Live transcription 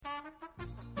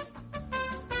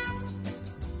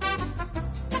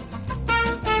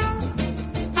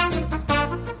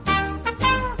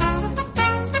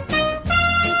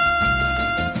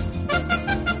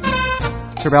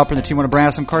Herb Alpert, the T1 of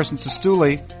Brass. I'm Carson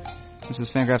Sestouli. This is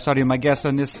Fangraphs Audio. My guest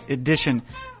on this edition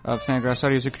of Fangraphs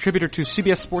Audio is a contributor to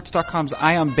CBSSports.com's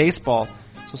Eye on Baseball.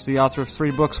 He's also the author of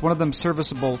 3 books, one of them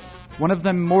serviceable, one of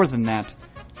them more than that.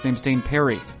 His name's Dane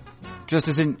Perry. Just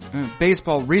as in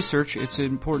baseball research, it's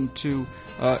important to,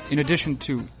 in addition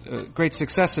to great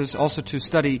successes, also to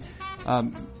study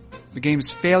the game's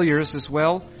failures as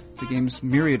well, the game's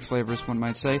myriad flavors, one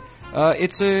might say.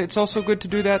 It's also good to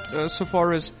do that so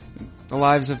far as the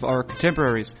lives of our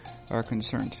contemporaries are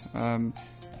concerned.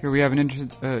 Here we have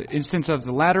an instance of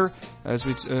the latter as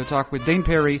we talk with Dane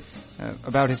Perry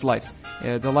about his life.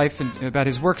 The life and about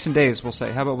his works and days, we'll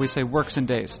say. How about we say works and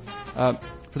days?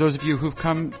 For those of you who've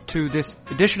come to this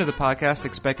edition of the podcast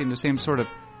expecting the same sort of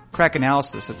crack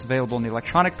analysis that's available in the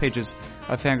electronic pages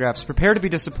of Fangraphs, prepare to be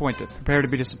disappointed. Prepare to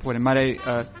be disappointed. Might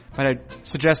I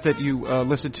suggest that you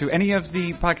listen to any of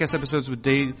the podcast episodes with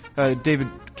David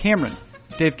Cameron.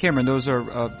 Dave Cameron, those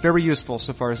are very useful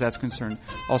so far as that's concerned.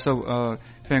 Also,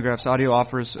 Fangraphs Audio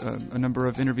offers a number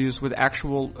of interviews with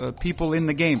actual people in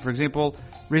the game. For example,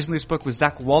 recently spoke with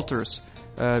Zach Walters,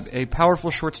 a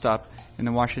powerful shortstop in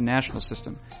the Washington National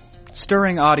system.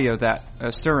 Stirring audio,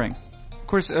 stirring. Of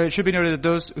course, it should be noted that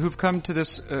those who've come to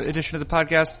this edition of the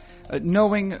podcast,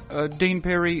 knowing Dane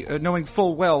Perry, knowing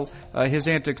full well his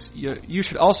antics, you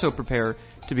should also prepare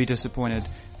to be disappointed.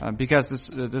 Because this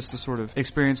is the sort of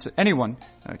experience that anyone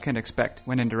can expect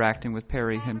when interacting with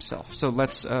Perry himself. So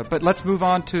let's move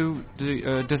on to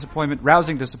the disappointment,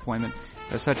 rousing disappointment,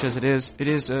 such as it is. It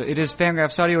is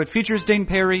Fangraphs Audio. It features Dane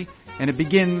Perry, and it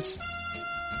begins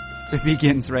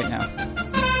right now.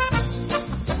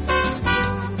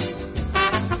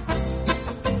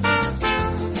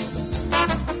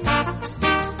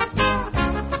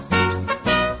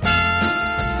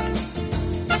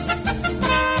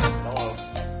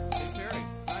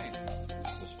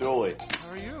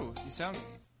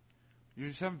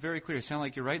 You sound very clear. You sound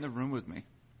like you're right in the room with me.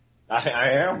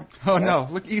 I am. Oh, yeah. No.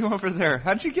 Look at you over there.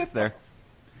 How'd you get there?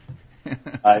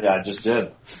 I just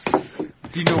did.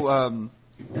 Do you know,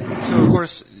 so of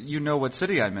course you know what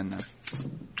city I'm in then?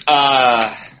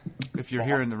 If you're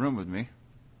here in the room with me.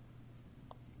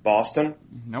 Boston?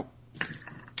 Nope.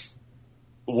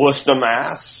 Worcester,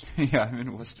 Mass? Yeah, I'm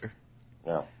in Worcester.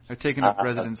 Yeah. I've taken up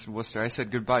residence in Worcester. I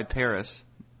said goodbye Paris.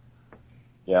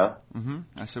 Yeah. Mm-hmm.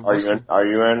 I said, Are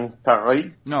you in Paris?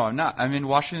 No, I'm not. I'm in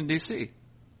Washington D.C.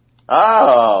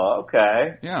 Oh,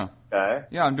 okay. Yeah. Okay.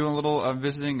 Yeah, I'm doing a little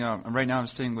visiting. Right now, I'm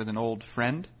staying with an old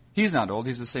friend. He's not old.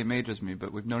 He's the same age as me,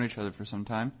 but we've known each other for some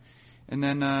time. And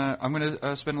then I'm going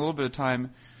to spend a little bit of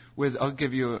time with. I'll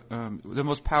give you the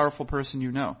most powerful person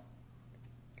you know.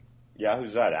 Yeah,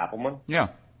 who's that? Appleman? Yeah.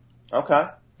 Okay.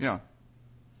 Yeah.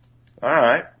 All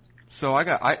right. So I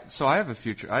have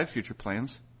future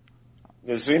plans.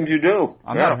 It seems you do.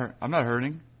 I'm not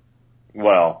hurting.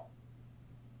 Well,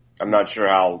 I'm not sure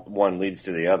how one leads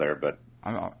to the other, but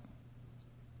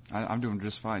I'm doing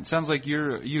just fine. Sounds like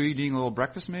you eating a little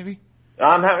breakfast, maybe.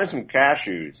 I'm having some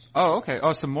cashews. Oh, okay.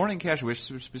 Oh, some morning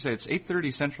cashews. We say it's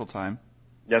 8:30 Central Time.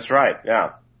 That's right.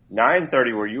 Yeah,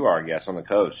 9:30 where you are, I guess, on the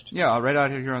coast. Yeah, right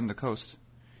out here on the coast.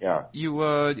 Yeah. You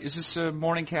is this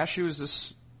morning cashew? Is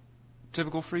this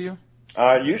typical for you?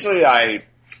 Usually I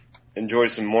enjoy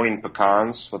some morning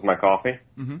pecans with my coffee.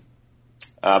 Mm-hmm.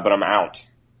 But I'm out.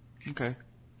 Okay.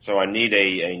 So I need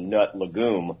a nut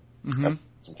legume. Mm-hmm.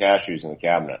 Some cashews in the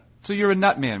cabinet. So you're a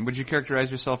nut man. Would you characterize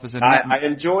yourself as a nut man? I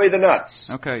enjoy the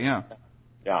nuts. Okay, yeah.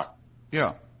 Yeah.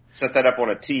 Yeah. Set that up on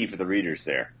a tee for the readers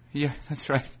there. Yeah, that's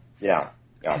right. Yeah.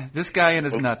 Yeah. This guy and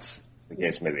his nuts.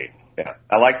 Yes, maybe. Yeah.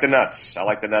 I like the nuts. I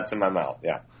like the nuts in my mouth.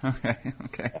 Yeah. Okay.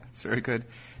 That's very good.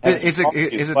 Is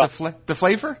it the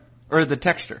flavor or the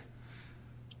texture?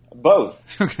 Both.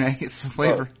 Okay, it's the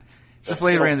flavor. Both. It's the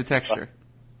flavor and the texture.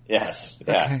 Yes.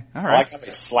 Yeah. Okay. All right. I like how they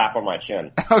slap on my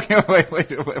chin. Okay.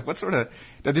 Wait. What sort of?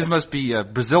 These must be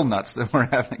Brazil nuts that we're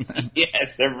having. Then.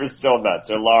 Yes, they're Brazil nuts.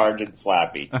 They're large and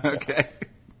slappy. Okay.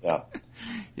 Yeah.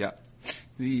 Yeah.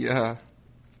 The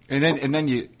and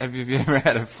then have you ever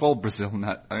had a full Brazil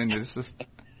nut? I mean, it's just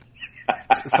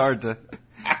hard to.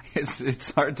 It's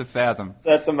hard to fathom.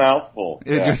 That's a mouthful.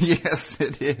 Yeah. Yes,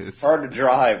 it is. It's hard to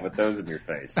drive with those in your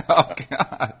face. Oh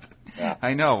God! Yeah.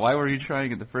 I know. Why were you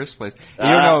trying in the first place? You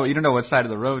don't know what side of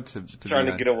the road to trying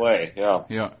to get away. Yeah.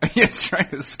 Yeah. It's trying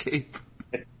to escape.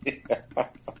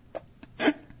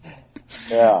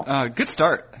 Yeah. Good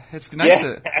start. It's nice.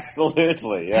 Yeah,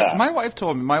 absolutely. Yeah. My wife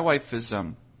told me. My wife is.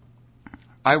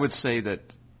 I would say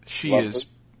that she Lovely. Is.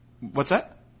 What's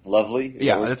that? Lovely.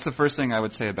 Yeah, that's the first thing I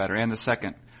would say about her, and the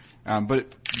second.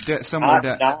 But somewhere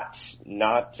down.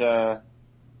 Not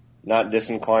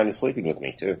disinclined to sleeping with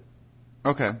me too.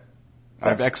 Okay.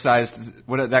 I've excised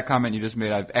that comment you just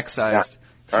made. I've excised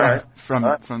from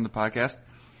the podcast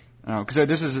because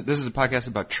this is a podcast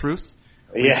about truth.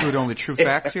 We include only true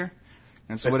facts here,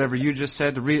 and so whatever you just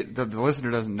said, the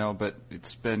listener doesn't know, but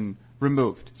it's been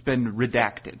removed. It's been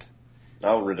redacted.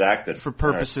 Oh, redacted for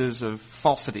purposes of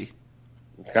falsity.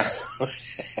 Yeah.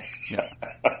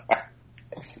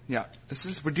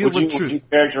 We're dealing with truth. Would you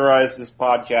characterize this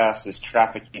podcast as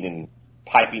trafficking in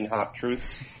piping hot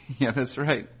truths? Yeah, that's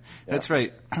right. Yeah. That's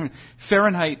right.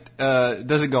 Fahrenheit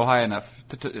doesn't go high enough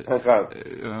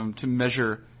to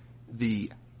measure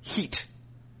the heat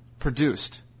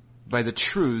produced by the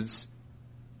truths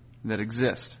that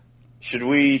exist. Should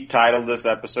we title this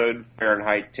episode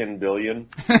Fahrenheit 10 billion?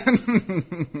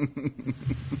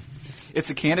 It's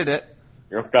a candidate.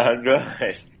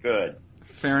 Good.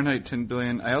 Fahrenheit 10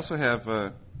 billion. I also have...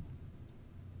 Are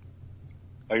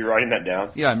you writing that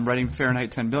down? Yeah, I'm writing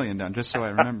Fahrenheit 10 billion down, just so I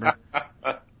remember.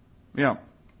 Yeah.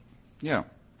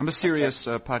 I'm a serious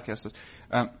podcaster.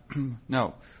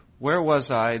 No. Where was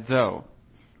I, though,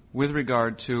 with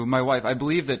regard to my wife? I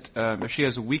believe that if she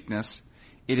has a weakness,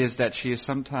 it is that she is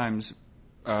sometimes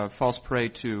falls prey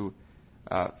to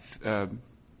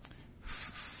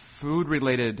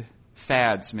food-related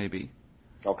fads, maybe.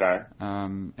 Okay.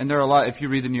 And there are a lot. If you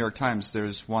read the New York Times,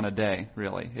 there's one a day,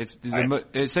 really. It's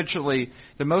essentially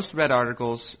the most read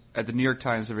articles at the New York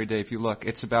Times every day. If you look,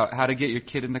 it's about how to get your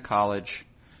kid into college,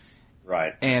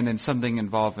 right? And then something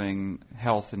involving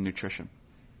health and nutrition.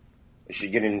 Is she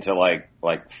getting into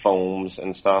like foams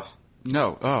and stuff?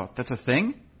 No. Oh, that's a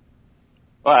thing.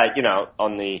 Well,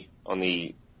 on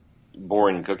the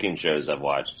boring cooking shows I've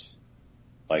watched,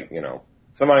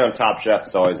 somebody on Top Chef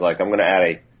is always like, I'm going to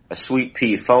add a sweet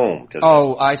pea foam to this.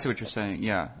 Oh, I see what you're saying.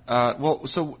 Yeah.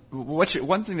 So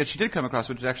one thing that she did come across,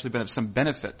 which has actually been of some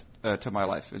benefit to my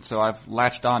life, and so I've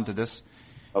latched on to this.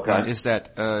 Okay. Is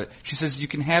that she says you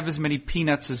can have as many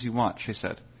peanuts as you want? She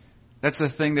said that's the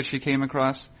thing that she came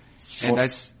across, and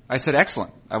I said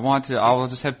excellent. I'll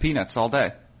just have peanuts all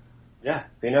day. Yeah,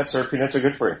 peanuts are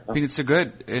good for you. Huh? Peanuts are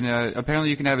good, and apparently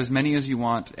you can have as many as you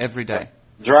want every day.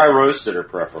 Dry roasted are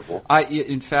preferable.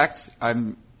 In fact,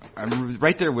 I'm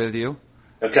right there with you.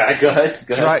 Okay, go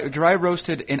ahead. Dry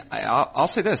roasted, and I'll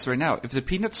say this right now: if the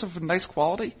peanuts are of nice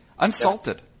quality,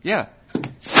 unsalted, yeah.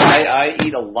 I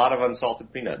eat a lot of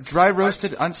unsalted peanuts. Dry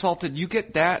roasted, unsalted, you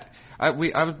get that. I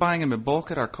was buying them in bulk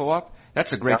at our co-op.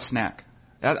 That's a great snack.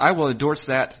 I will endorse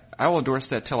that. I will endorse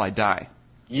that till I die.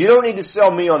 You don't need to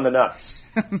sell me on the nuts.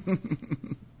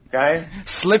 Okay?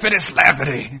 Slippity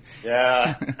slappity.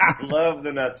 Yeah. I love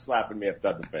the nuts slapping me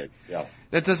upside the face. Yeah.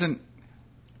 That's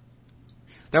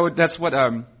what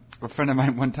a friend of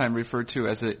mine one time referred to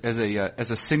as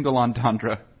a single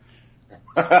entendre.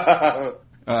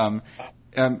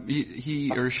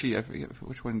 He or she, I forget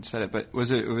which one said it, but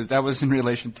that was in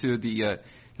relation to the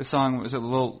song. Was it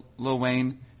Lil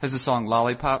Wayne has the song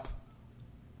Lollipop?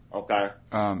 Okay.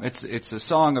 It's a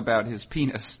song about his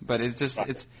penis, but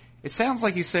it sounds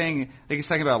like he's talking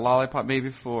about lollipop maybe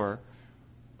for,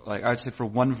 I'd say for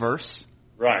one verse.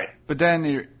 Right. But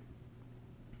then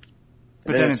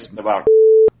it's about.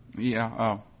 Yeah.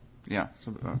 Oh, yeah.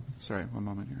 So, sorry, one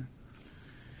moment here.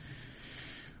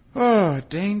 Oh,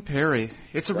 Dane Perry.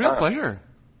 It's a real pleasure.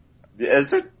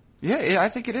 Is it? Yeah, I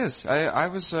think it is. I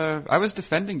was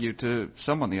defending you to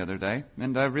someone the other day,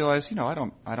 and I realized, I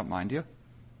don't mind you.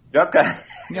 Okay.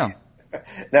 Yeah.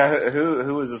 Now,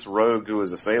 who was this rogue who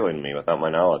was assailing me without my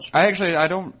knowledge? I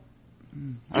don't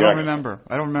remember.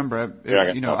 I don't remember.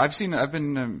 I've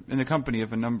been in the company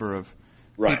of a number of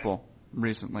people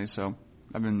recently, so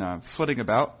I've been flitting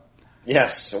about.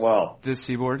 Yes, well. This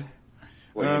seaboard.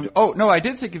 No, I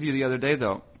did think of you the other day,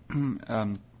 though.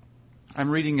 I'm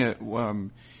reading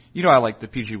I like the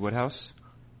P.G. Wodehouse.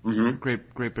 Mm-hmm.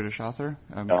 Great British author,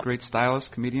 great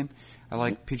stylist, comedian. I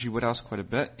like P.G. Wodehouse quite a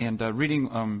bit, and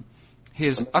reading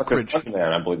his Uckridge. Funny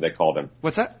Man, I believe they called him.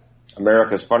 What's that?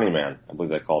 America's Funny Man, I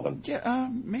believe they called him. Yeah,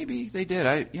 maybe they did.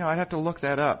 I'd have to look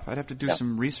that up. I'd have to do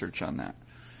some research on that.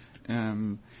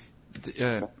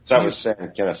 That was Sam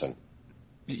Kinison.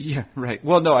 Yeah, right.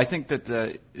 Well, no, I think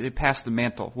that it passed the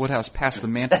mantle. Wodehouse passed the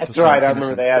mantle. That's right. I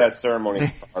remember they had a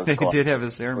ceremony. They did have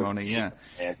a ceremony. Yeah.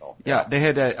 Yeah, they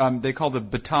had. They called it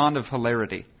Baton of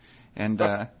Hilarity, and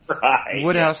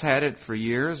Wodehouse had it for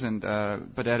years. And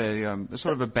but at a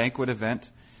sort of a banquet event,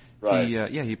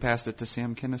 he passed it to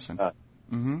Sam Kinison.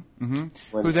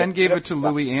 Who then gave it to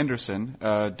Louis Anderson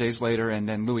days later, and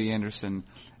then Louis Anderson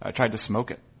tried to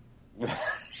smoke it.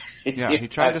 Yeah, he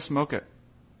tried to smoke it.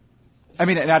 I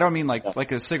mean, and I don't mean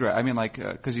like a cigarette. I mean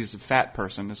because he's a fat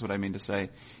person is what I mean to say.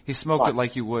 He smoked it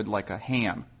like you would like a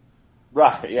ham.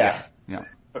 Right. Yeah. Yeah.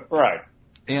 Right.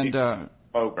 And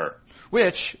Poker.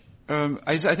 which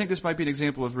I think this might be an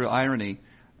example of real irony.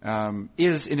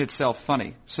 Is in itself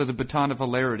funny. So the baton of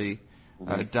hilarity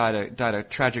died a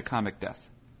tragic comic death.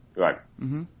 Right.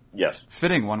 Mm-hmm. Yes.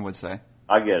 Fitting, one would say.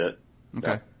 I get it.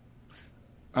 Okay.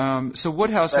 Yeah. So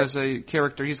Woodhouse has a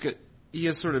character. He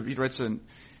writes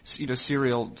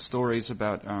serial stories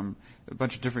about a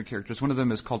bunch of different characters. One of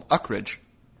them is called Uckridge,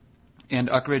 and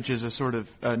Uckridge is a sort of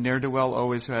ne'er-do-well,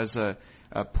 always has a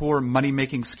poor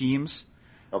money-making schemes.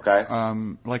 Okay.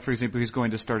 Like for example, he's going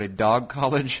to start a dog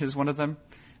college is one of them.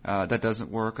 That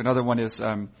doesn't work. Another one is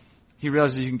he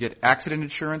realizes you can get accident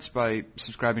insurance by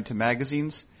subscribing to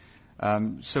magazines.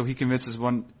 So he convinces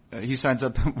he signs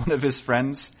up one of his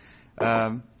friends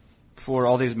for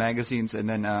all these magazines, and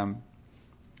then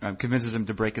convinces him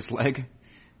to break his leg.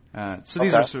 So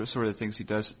these are sort of things he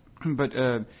does. But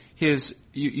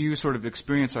you sort of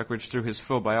experience Uckridge through his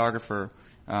faux biographer,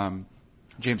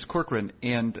 James Corcoran,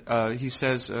 and he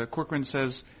says Corcoran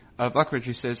says. Of Uckridge,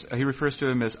 he refers to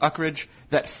him as Uckridge,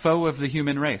 that foe of the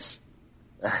human race.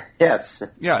 Yes.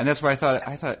 Yeah, and that's why I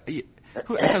thought,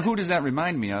 who does that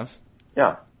remind me of?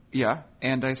 Yeah. Yeah,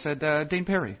 and I said Dane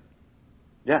Perry.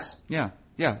 Yes. Yeah,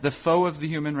 the foe of the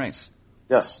human race.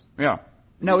 Yes. Yeah.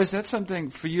 Now, is that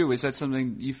something for you? Is that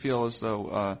something you feel as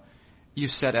though you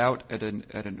set out at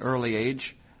an early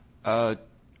age to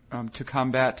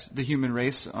combat the human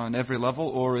race on every level,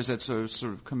 or is that sort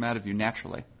of come out of you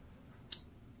naturally?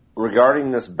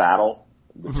 Regarding this battle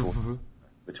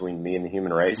between me and the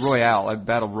human race, a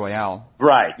battle royale.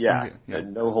 Right? Yeah. Okay, yeah.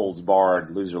 No holds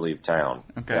barred, loser leave town.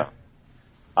 Okay.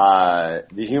 Yeah.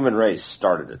 The human race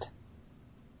started it.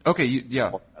 Okay.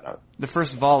 The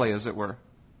first volley, as it were.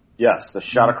 Yes, the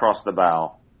shot across the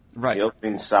bow. Right. The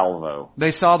opening salvo.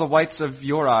 They saw the whites of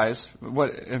your eyes.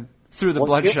 Through the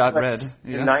bloodshot red.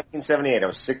 In 1978, I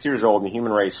was 6 years old, and the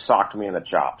human race socked me in the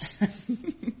chops.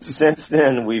 Since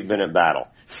then, we've been at battle.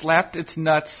 Slapped its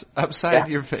nuts upside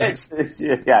your face.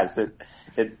 Yes, it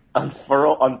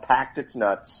unpacked its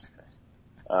nuts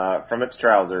from its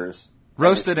trousers.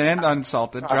 Roasted and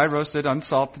unsalted, dry roasted,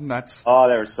 unsalted nuts. Oh,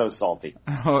 they were so salty.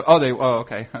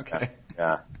 Okay.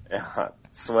 Yeah.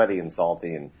 Sweaty and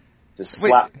salty, and just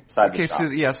slapped upside the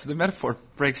top. So the metaphor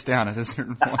breaks down at a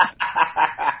certain point.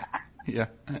 Yeah.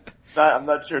 I'm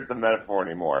not sure it's a metaphor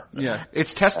anymore. Yeah.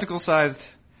 It's testicle-sized.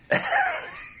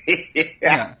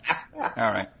 Yeah. All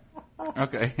right.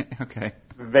 Okay.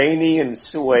 Veiny and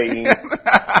swaying.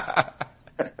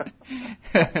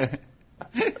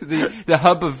 The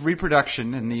hub of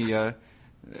reproduction in the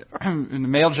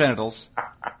male genitals.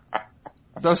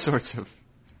 Those sorts of.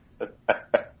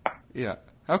 Yeah.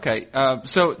 Okay.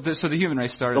 So the human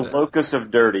race started. The locus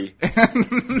of dirty.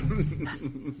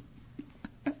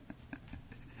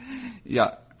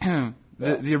 Yeah.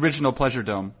 The original pleasure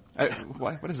dome.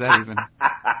 What is that even?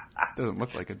 Doesn't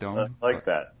look like a dome. I like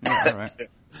that. Yeah, all right.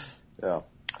 Yeah.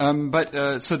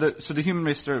 But so the human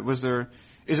race started. Was it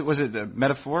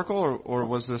metaphorical or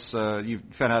was this you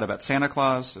found out about Santa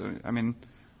Claus? I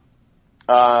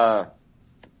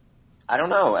don't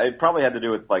know. It probably had to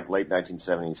do with like late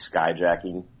 1970s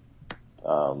skyjacking.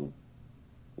 All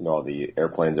the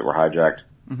airplanes that were hijacked.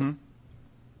 Mm-hmm.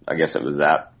 I guess it was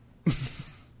that.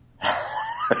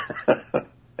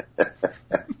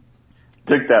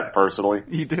 Took that personally.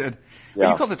 You did. Yeah.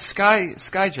 You called it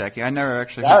skyjacking. I never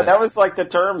actually. That was like the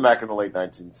term back in the late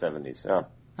 1970s. Yeah.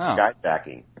 Oh.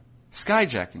 Skyjacking.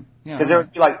 Skyjacking. Yeah. Because there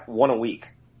would be like one a week,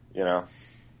 Yeah.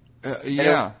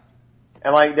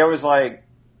 And like there was like,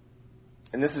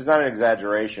 and this is not an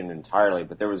exaggeration entirely,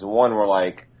 but there was one where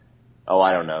like,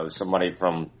 I don't know, somebody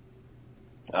from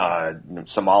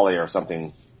Somalia or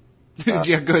something.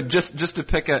 Yeah, good. Just to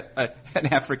pick an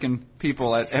African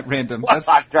people at random. Well,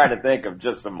 I'm trying to think of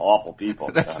just some awful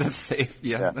people. That's safe.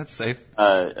 Yeah, that's safe.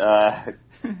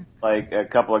 Like a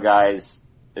couple of guys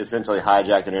essentially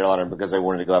hijacked an airliner because they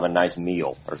wanted to go have a nice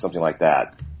meal or something like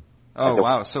that. Oh,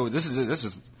 wow. So this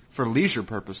is for leisure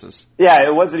purposes. Yeah,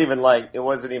 it wasn't even like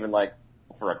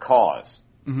for a cause.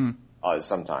 Mm-hmm.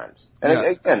 Sometimes, and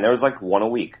again, there was like one a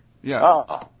week. Yeah.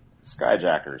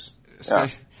 Skyjackers. Yeah.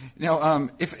 Now,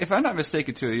 if I'm not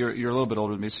mistaken, too, you're a little bit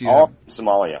older than me, so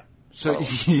Somalia. So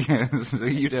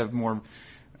you'd have more.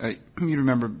 You'd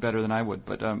remember better than I would.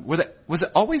 But was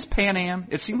it always Pan Am?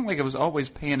 It seemed like it was always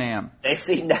Pan Am. They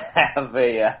seem to have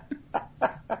a.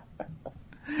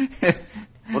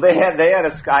 Well, they had a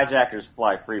skyjackers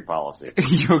fly free policy.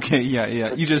 Okay,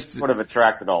 yeah. You just sort of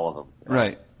attracted all of them.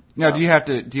 Right. Now, do you have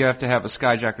to have a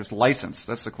skyjacker's license?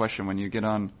 That's the question when you get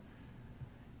on.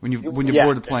 When you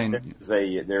board the plane,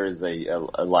 there is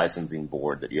a licensing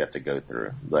board that you have to go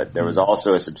through, but there was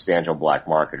also a substantial black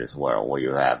market as well, where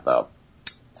you have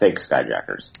fake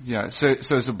skyjackers. Yeah. So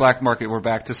as a black market, we're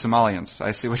back to Somalians. I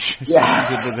see what you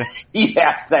Yeah. did with it.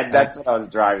 Yes, that's what I was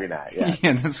driving at. Yeah.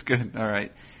 Yeah, that's good. All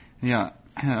right. Yeah.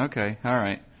 Okay. All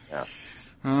right. Yeah.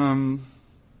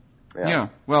 Yeah.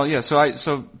 Well, yeah. So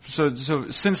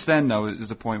since then, though, is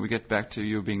the point. We get back to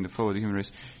you being the foe of the human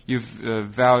race. You've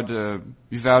vowed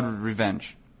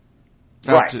revenge.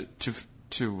 Right. To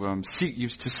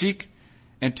seek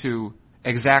and to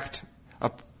exact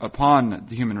upon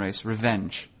the human race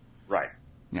revenge. Right.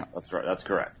 Yeah. That's right. That's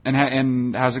correct.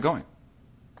 And how's it going?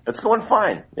 It's going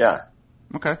fine. Yeah.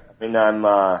 Okay. I mean, I'm.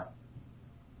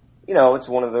 It's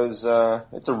one of those.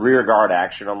 It's a rear guard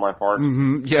action on my part.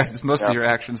 Mm-hmm. Yeah, most of your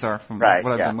actions are from what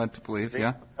I've been led to believe.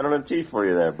 Yeah. I don't have tea for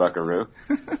you there, Buckaroo.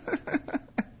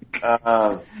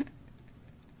 So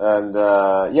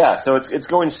it's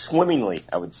going swimmingly,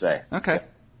 I would say. Okay.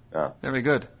 Yeah. Very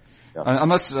good. Yeah.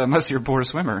 Unless you're a poor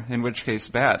swimmer, in which case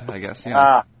bad, I guess.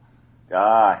 Yeah.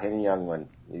 Henny Youngman,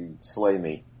 you slay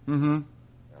me. Mm-hmm.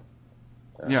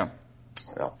 Yeah.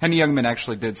 Henny Youngman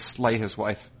actually did slay his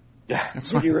wife. Yeah.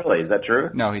 Did you really? Is that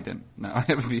true? No, he didn't. No,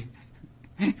 it would be.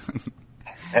 Yeah.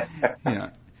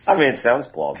 I mean, it sounds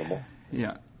plausible.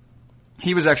 Yeah.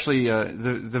 He was actually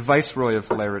the viceroy of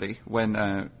hilarity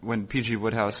when P.G.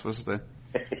 Woodhouse was held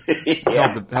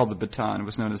the baton. It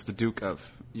was known as the Duke of.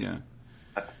 Yeah.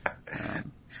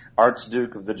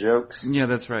 Archduke of the jokes. Yeah,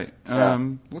 that's right.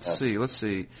 Let's see.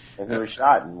 And he was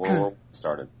shot and World War I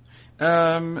started.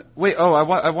 Wait. Oh,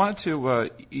 I wanted to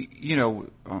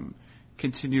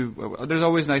continue. There's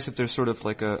always nice if there's sort of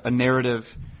like a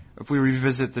narrative. If we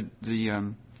revisit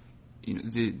the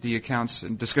accounts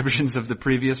and descriptions of the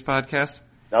previous podcast.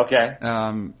 Okay.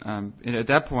 And at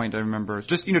that point, I remember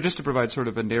just to provide sort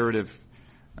of a narrative,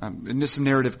 and some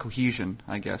narrative cohesion,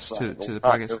 I guess, to the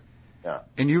podcast. Yeah.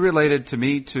 And you related to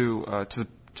me to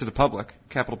the public,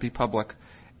 capital P public,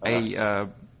 a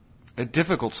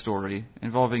difficult story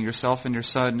involving yourself and your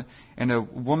son and a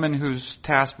woman who's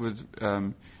tasked with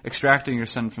extracting your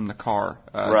son from the car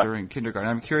during kindergarten.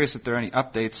 I'm curious if there are any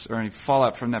updates or any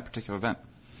fallout from that particular event.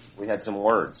 We had some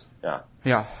words. Yeah.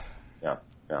 Yeah. Yeah.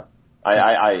 Yeah.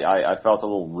 I felt a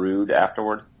little rude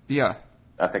afterward. Yeah.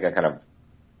 I think I kind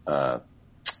of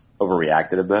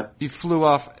overreacted a bit. You flew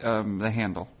off the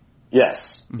handle.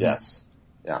 Yes. Mm-hmm. Yes.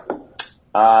 Yeah.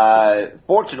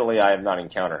 Fortunately, I have not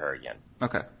encountered her again.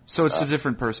 Okay. So it's a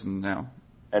different person now.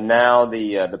 And now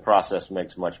the process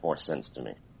makes much more sense to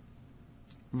me.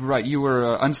 Right. You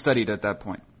were unstudied at that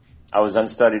point. I was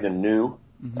unstudied and new.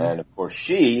 Mm-hmm. And of course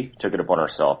she took it upon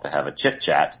herself to have a chit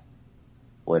chat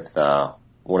with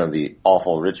one of the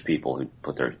awful rich people who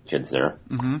put their kids there.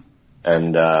 Mm-hmm.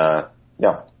 And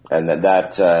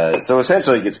so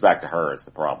essentially it gets back to her as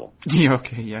the problem. Yeah,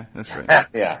 okay, yeah, that's right.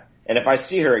 Yeah. And if I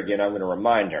see her again, I'm going to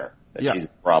remind her that she's the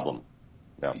problem.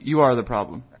 No. You are the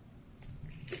problem.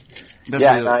 That's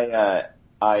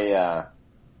I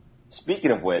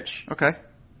speaking of which. Okay.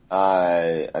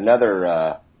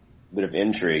 Another bit of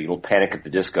intrigue, a little Panic at the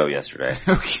Disco yesterday.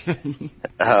 Okay.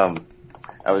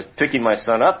 I was picking my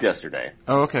son up yesterday.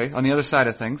 Oh, okay. On the other side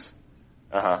of things.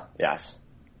 Yes.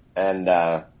 And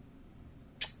I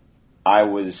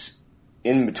was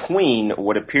in between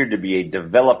what appeared to be a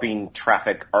developing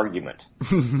traffic argument.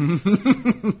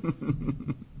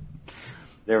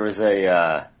 There was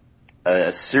a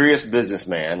serious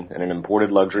businessman in an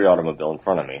imported luxury automobile in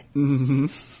front of me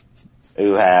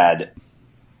who had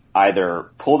either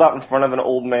pulled out in front of an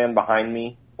old man behind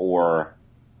me or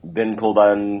been pulled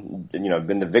on,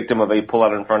 been the victim of a pull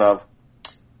out in front of.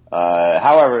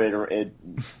 However,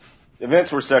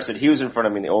 events were such that he was in front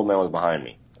of me and the old man was behind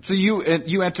me. So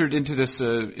you entered into this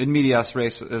in medias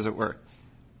res, as it were.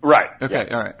 Right. Okay.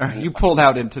 Yes. All right. You pulled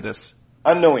out into this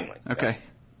unknowingly. Okay. Yes.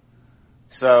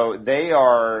 So they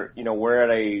are, we're at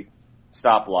a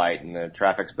stoplight and the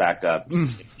traffic's backed up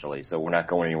substantially, so we're not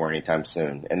going anywhere anytime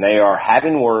soon. And they are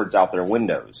having words out their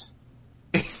windows.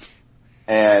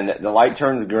 And the light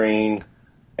turns green,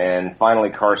 and finally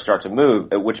cars start to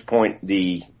move, at which point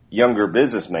the younger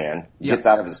businessman gets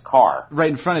out of his car. Right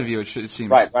in front of you, it seems.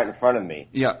 Right in front of me.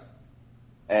 Yeah.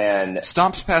 And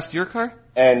stomps past your car?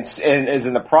 And is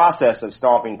in the process of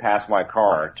stomping past my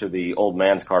car to the old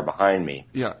man's car behind me.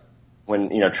 Yeah. When,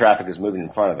 traffic is moving in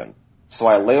front of him. So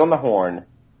I lay on the horn,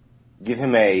 give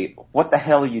him a, what the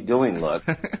hell are you doing look.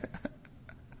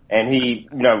 And he,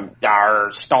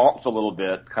 stomps a little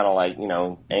bit, kind of like,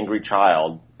 angry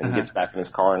child, and gets back in his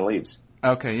car and leaves.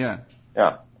 Okay, yeah.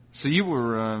 Yeah. So you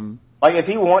were, like, if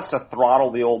he wants to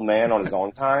throttle the old man on his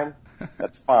own time,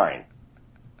 that's fine.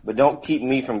 But don't keep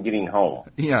me from getting home.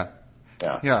 Yeah.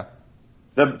 Yeah. Yeah.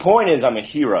 The point is I'm a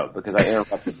hero because I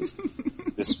interrupted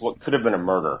this what could have been a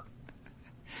murder.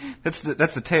 That's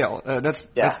the tale.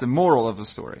 That's the moral of the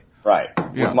story. Right.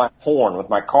 Yeah. With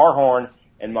my car horn,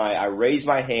 and I raised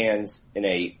my hands in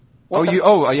a. I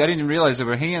didn't even realize there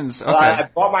were hands. Okay. I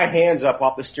brought my hands up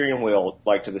off the steering wheel,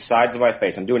 like to the sides of my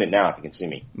face. I'm doing it now if you can see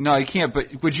me. No, you can't,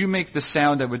 but would you make the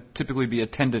sound that would typically be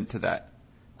attendant to that?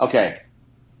 Okay.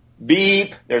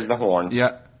 Beep. There's the horn.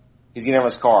 Yeah. He's getting out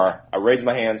of his car. I raise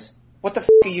my hands. What the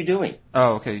are you doing?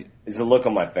 Oh, okay. Is the look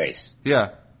on my face.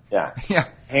 Yeah. Yeah. Yeah.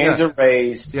 Hands are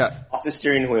raised. Yeah. Off the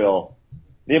steering wheel.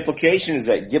 The implication is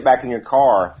that get back in your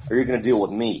car or you're going to deal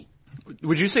with me.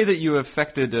 Would you say that you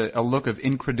affected a look of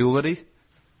incredulity?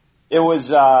 It was,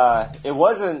 I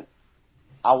wasn't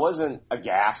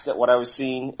aghast at what I was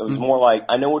seeing. It was more like,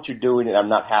 I know what you're doing and I'm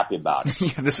not happy about it.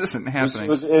 Yeah, this isn't happening. It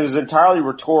was an entirely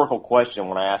rhetorical question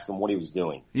when I asked him what he was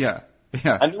doing. Yeah.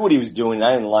 Yeah. I knew what he was doing and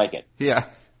I didn't like it. Yeah.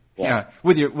 Yeah.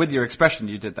 With your expression,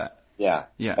 you did that. Yeah.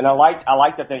 Yeah. And I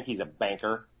like to think he's a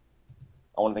banker.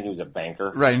 I want to think he was a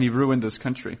banker. Right, and he ruined this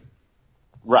country.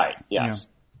 Right. Yes. Yeah.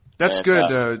 That's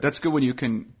good. That's good when you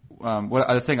can. What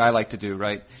other thing I like to do,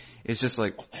 right? It's just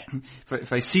like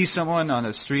if I see someone on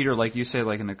the street or like you say,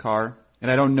 like in the car, and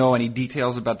I don't know any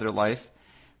details about their life,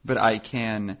 but I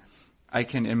can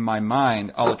in my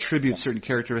mind I'll attribute certain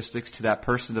characteristics to that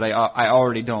person that I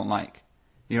already don't like.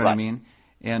 You know what I mean?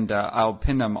 And I'll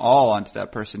pin them all onto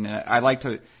that person. And I like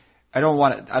to. I don't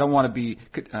want to be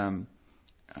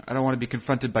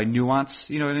confronted by nuance.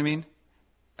 You know what I mean?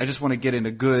 I just want to get in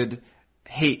a good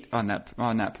hate on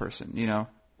that person. You know?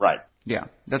 Right. Yeah,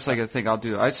 that's like a thing I'll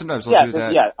do. Sometimes do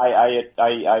that. Yeah,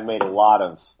 I made a lot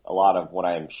of what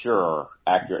I am sure are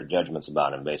accurate judgments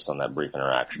about him based on that brief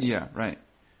interaction. Yeah, right.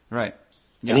 Yeah.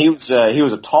 And he was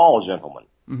a tall gentleman.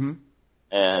 Mm-hmm.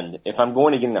 And if I'm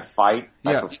going to get in a fight,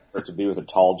 I prefer to be with a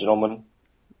tall gentleman.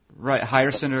 Right,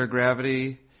 higher center of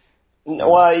gravity.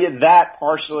 Well, yeah, that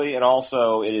partially, and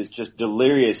also it is just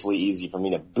deliriously easy for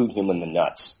me to boot him in the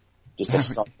nuts, just to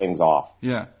start things off.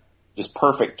 Yeah. Just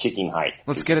perfect kicking height.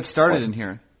 Let's get it started in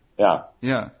here. Yeah.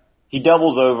 Yeah. He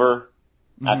doubles over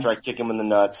after I kick him in the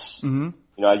nuts. Mm-hmm.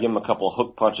 You know, I give him a couple of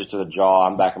hook punches to the jaw.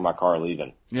 I'm back in my car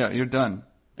leaving. Yeah, you're done.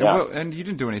 Yeah. And you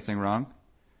didn't do anything wrong.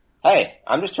 Hey,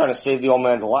 I'm just trying to save the old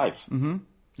man's life. Mm-hmm.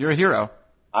 You're a hero.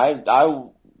 I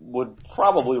would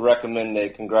probably recommend a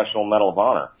Congressional Medal of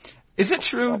Honor. Is it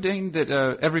true, Dane, that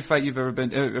every fight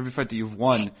that you've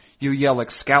won, you yell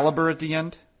Excalibur at the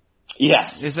end?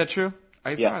 Yes. Is that true?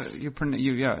 Yes.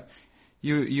 Thought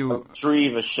you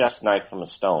retrieve a chef's knife from a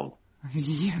stone.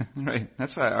 Yeah, right.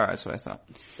 That's what I thought.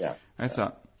 Yeah. I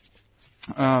thought.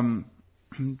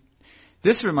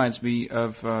 This reminds me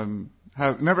of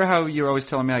remember how you were always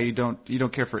telling me how you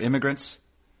don't care for immigrants?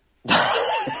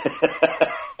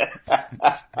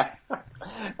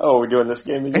 Oh, we're doing this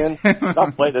game again?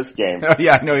 I'll play this game. Oh,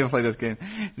 yeah, I know you'll play this game.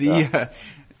 No,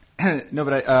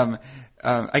 but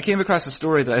I came across a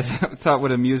story that I thought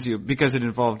would amuse you because it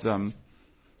involved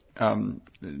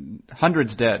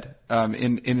hundreds dead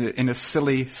in a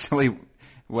silly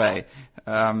way.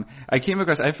 I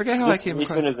forget how I came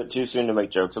across. Is it too soon to make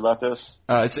jokes about this?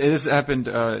 It has happened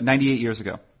 98 years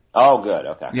ago. Oh, good.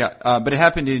 Okay. Yeah, but it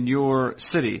happened in your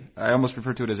city. I almost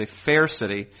refer to it as a fair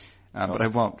city, but I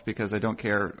won't because I don't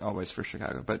care always for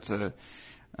Chicago. But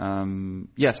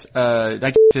yes,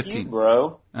 1915.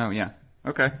 Bro. Oh yeah.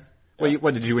 Okay. Well,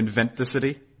 what did you invent the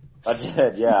city? I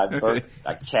did. Yeah,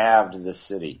 I calved this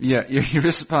city. Yeah, you're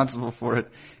responsible for it.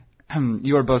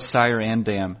 You are both sire and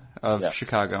dam of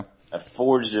Chicago. I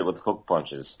forged it with hook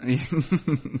punches.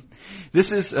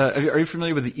 This is. Are you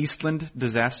familiar with the Eastland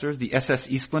disaster? The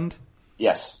SS Eastland.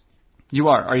 Yes. You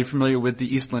are. Are you familiar with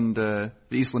the Eastland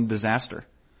disaster?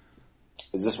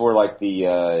 Is this where like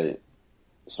the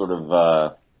sort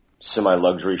of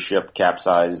semi-luxury ship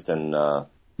capsized and?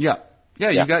 Yeah,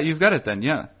 you've got it then.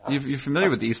 Yeah, you're familiar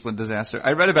with the Eastland disaster.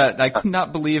 I read about it. And I could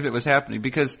not believe it was happening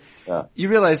because you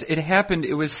realize it happened.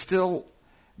 It was still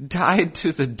tied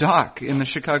to the dock in the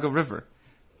Chicago River.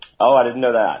 Oh, I didn't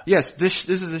know that. Yes, this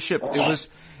is a ship. It was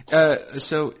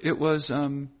it was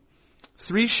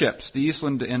 3 ships: the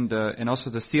Eastland and also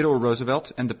the Theodore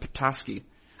Roosevelt and the Petoskey.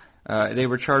 They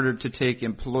were chartered to take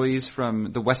employees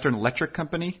from the Western Electric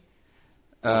Company.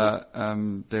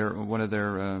 One of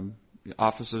their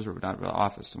offices, or not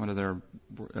office, one of their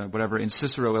whatever in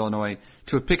Cicero, Illinois,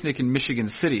 to a picnic in Michigan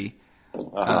City,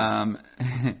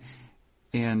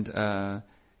 and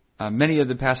many of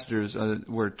the passengers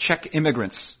were Czech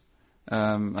immigrants,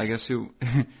 I guess who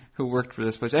worked for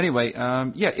this place. Anyway,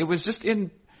 it was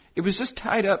just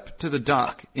tied up to the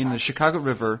dock in the Chicago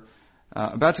River,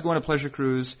 about to go on a pleasure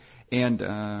cruise, and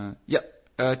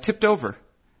tipped over.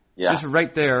 Yeah. Just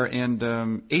right there,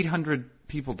 and 800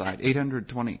 people died.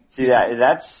 820. See,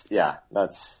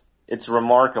 it's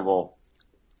remarkable.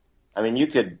 I mean, you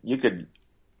could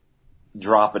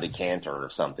drop a decanter or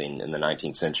something in the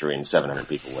 19th century and 700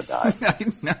 people would die.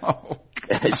 I know.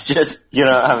 It's just,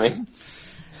 I mean,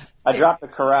 I dropped a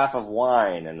carafe of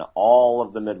wine and all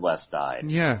of the Midwest died.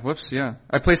 Yeah, whoops, yeah.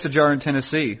 I placed a jar in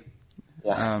Tennessee.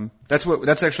 Yeah. That's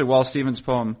actually Wallace Stevens'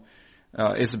 poem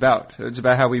is about. It's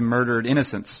about how we murdered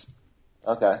innocents.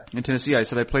 Okay. In Tennessee, I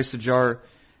said I placed a jar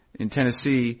in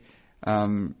Tennessee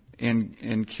and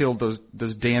killed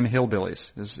those damn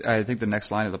hillbillies. Is I think the next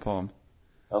line of the poem.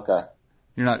 Okay.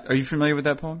 Are you familiar with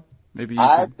that poem? Maybe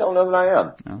I don't know that I am.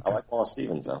 Okay. I like Wallace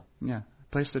Stevens though. Yeah. I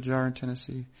placed a jar in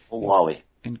Tennessee. Oh, Wally.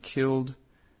 And killed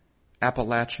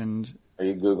Appalachian Are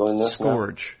you Googling this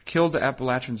scourge. Now? Killed the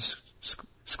Appalachian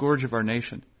scourge of our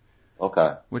nation.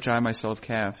 Okay. Which I myself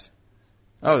calved.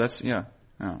 Oh, that's, yeah.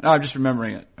 No, I'm just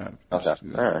remembering it. Okay.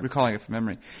 All right. Recalling it from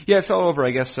memory. Yeah, it fell over,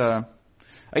 I guess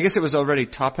it was already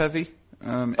top heavy.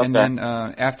 And then,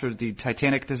 after the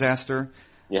Titanic disaster,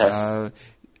 yes.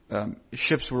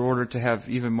 Ships were ordered to have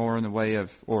even more in the way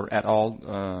of, or at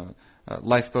all,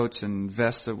 lifeboats and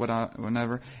vests or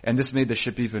whatever. And this made the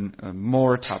ship even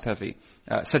more top heavy,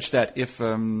 such that if,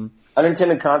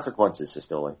 unintended consequences,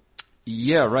 Sestoli.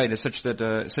 Yeah, right. It's such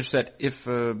that if,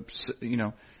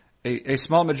 a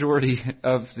small majority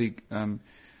of the,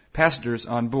 passengers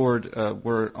on board,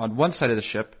 were on one side of the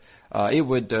ship, it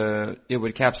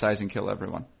would capsize and kill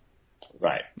everyone.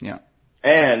 Right. Yeah.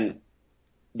 And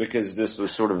because this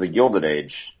was sort of the Gilded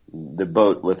Age, the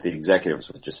boat with the executives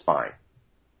was just fine.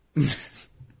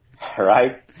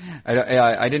 Right?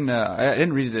 I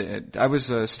didn't read it. I was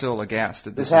still aghast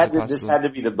that this had to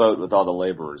be the boat with all the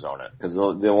laborers on it, because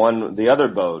the other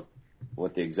boat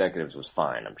with the executives was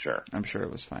fine. I'm sure. I'm sure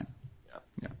it was fine.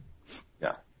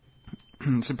 Yeah.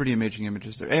 Some pretty amazing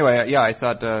images there. Anyway, yeah, I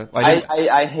thought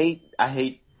I hate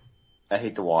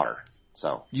the water.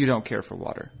 So you don't care for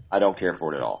water. I don't care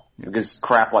for it at all because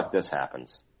crap like this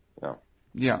happens.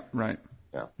 Yeah. Right.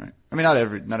 Yeah. Right. I mean, not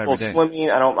every day. Swimming,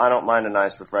 I don't mind a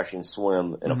nice, refreshing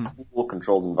swim in a pool,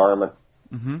 controlled environment.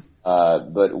 Mm-hmm.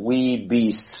 But we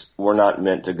beasts were not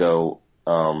meant to go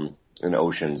in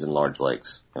oceans and large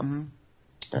lakes, or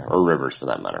rivers for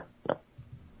that matter.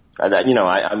 No.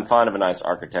 I'm fond of a nice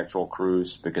architectural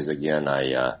cruise because, again,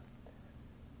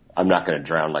 I'm not going to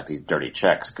drown like these dirty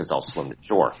Czechs because I'll swim to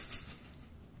shore.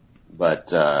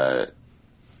 But I'm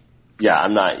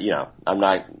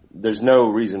not. There's no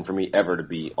reason for me ever to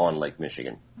be on Lake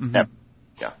Michigan. Mm-hmm. Ever.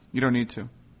 Yeah. You don't need to.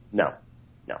 No.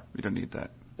 You don't need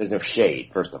that. There's no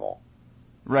shade, first of all.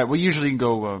 Right. Well, usually you can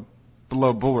go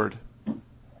below board.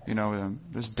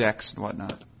 There's decks and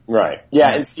whatnot. Right.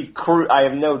 Yeah, and see, I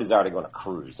have no desire to go on a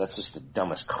cruise. That's just the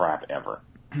dumbest crap ever.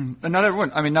 And not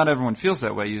everyone feels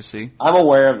that way, you see. I'm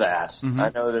aware of that. Mm-hmm. I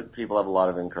know that people have a lot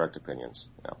of incorrect opinions.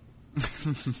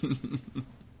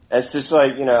 It's just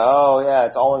like,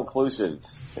 it's all inclusive.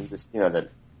 And just, that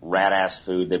rat ass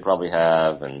food they probably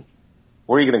have, and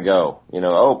where are you gonna go?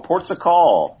 ports a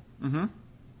call. Mm-hmm.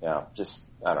 Yeah,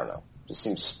 I don't know. Just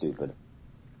seems stupid.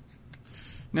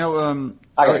 Now, you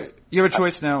have a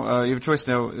choice now.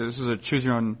 This is a choose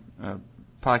your own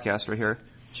podcast right here.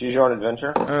 Choose your own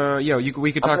adventure.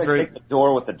 We could talk I'm gonna take the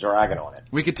door with the dragon on it.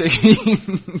 We could take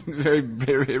very,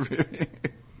 very, very.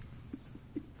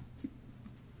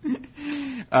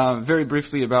 Very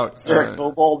briefly about. Is there a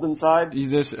kobold inside?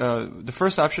 The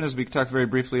first option is we can talk very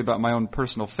briefly about my own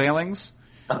personal failings.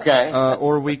 Okay.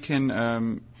 Or we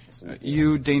can.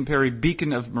 You, Dane Perry,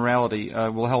 beacon of morality,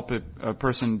 will help a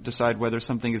person decide whether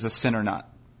something is a sin or not.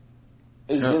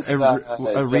 Is this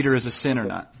a reader is a sin or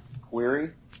not?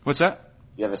 Query? What's that?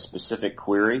 You have a specific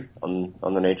query on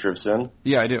the nature of sin?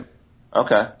 Yeah, I do.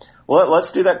 Okay. Well,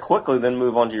 let's do that quickly, then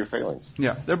move on to your failings.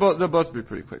 Yeah, they'll both be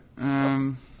pretty quick.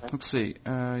 Let's see.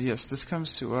 Yes, this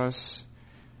comes to us.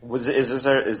 Is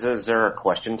there a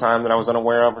question time that I was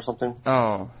unaware of or something?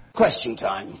 Oh. Question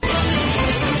time.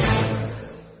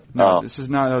 No, this is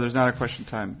not. No, there's not a question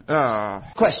time.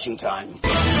 Question time.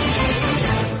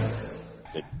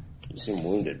 You seem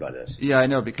wounded by this. Yeah, I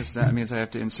know, because that means I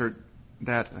have to insert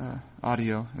that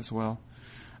audio as well.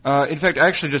 In fact, I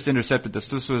actually just intercepted this.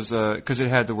 This was because it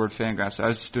had the word Fangraphs. I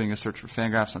was just doing a search for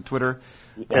Fangraphs on Twitter.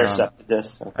 You intercepted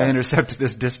this? Okay. I intercepted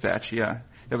this dispatch. Yeah,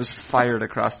 it was fired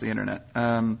across the internet.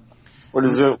 What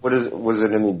is it? Was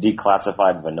it in the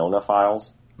declassified Venona files?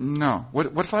 No.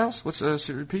 What files? What's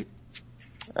repeat?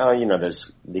 Oh,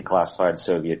 there's declassified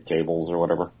Soviet cables or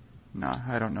whatever. No,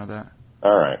 I don't know that.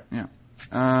 All right. Yeah.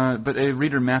 But a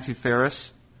reader, Matthew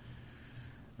Ferris,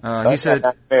 he said...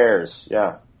 Ferris,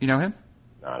 yeah. You know him?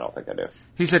 No, I don't think I do.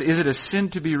 He said, is it a sin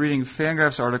to be reading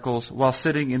Fangraphs articles while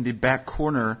sitting in the back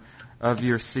corner of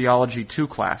your Theology 2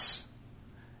 class?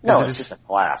 No, it's just a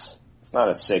class. It's not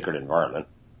a sacred environment.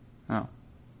 Oh.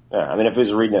 Yeah, I mean, if he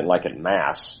was reading it like at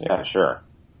Mass, yeah, sure.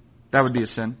 That would be a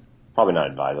sin. Probably not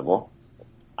advisable.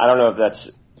 I don't know if that's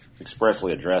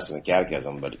expressly addressed in the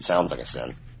Catechism, but it sounds like a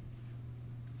sin.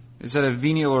 Is that a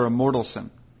venial or a mortal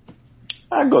sin?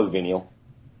 I'd go with venial.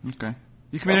 Okay.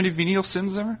 You commit any venial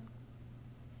sins ever?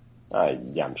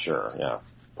 Yeah, I'm sure, yeah.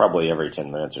 Probably every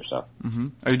 10 minutes or so.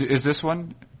 Mm-hmm. Is this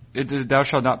one? Thou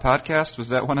Shalt Not podcast? Was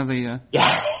that one of the...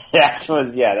 Yeah, that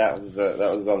was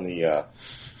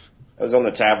on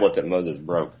the tablet that Moses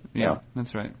broke. Yeah,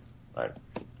 that's right. Right.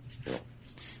 Yeah.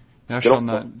 Thou shalt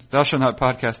not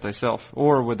podcast thyself,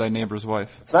 or with thy neighbor's wife.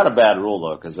 It's not a bad rule,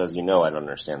 though, because as you know, I don't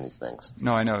understand these things.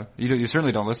 No, I know. You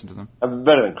certainly don't listen to them. I'm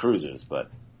better than cruises, but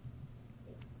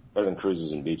better than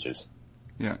cruises and beaches.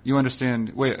 Yeah, you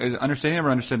understand. Wait, understand them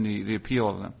or understand the appeal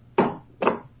of them?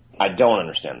 I don't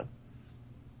understand them.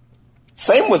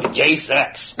 Same with gay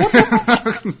sex. No.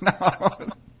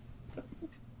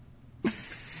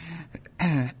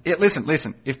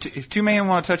 Listen. If two men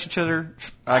want to touch each other,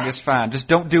 I guess fine. Just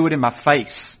don't do it in my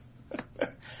face.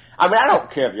 I mean, I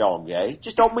don't care if y'all are gay.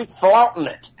 Just don't be flaunting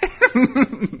it.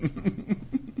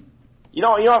 You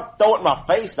don't throw it in my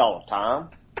face all the time.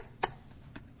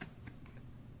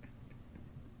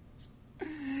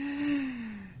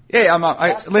 Yeah,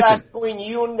 listen. That's between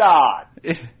you and God.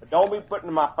 But don't be putting it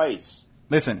in my face.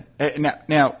 Listen,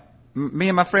 now, me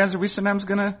and my friends, are we sometimes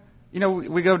gonna,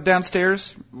 we go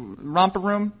downstairs, romper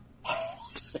room,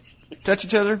 touch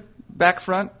each other, back,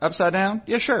 front, upside down?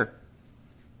 Yeah, sure.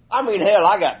 I mean, hell,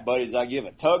 I got buddies I give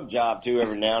a tug job to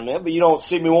every now and then, but you don't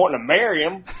see me wanting to marry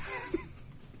them.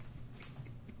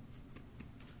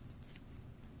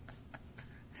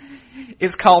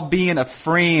 It's called being a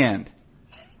friend.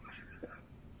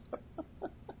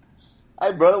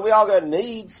 Hey, brother, we all got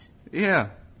needs. Yeah.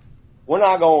 We're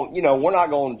not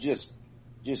going to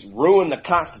just ruin the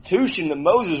Constitution that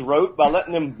Moses wrote by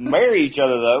letting them marry each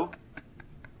other, though.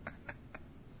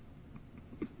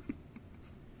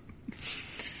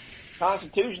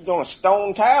 Constitution's on a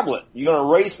stone tablet. You going to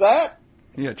erase that?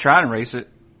 Yeah, try and erase it.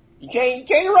 You can't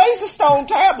erase a stone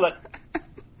tablet.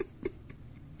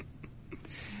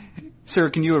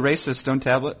 Sir, can you erase a stone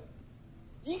tablet?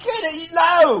 You can't.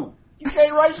 No, you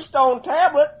can't erase a stone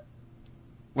tablet.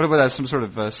 What about that? Some sort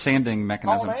of sanding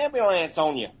mechanism? Call an ambulance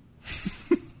on you.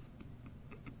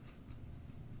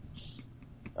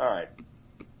 All right.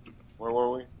 Where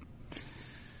were we?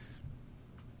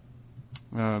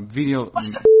 Venial.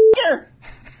 Here.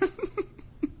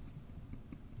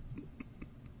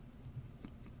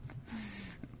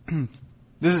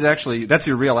 That's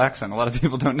your real accent. A lot of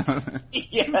people don't know that.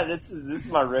 Yeah, this is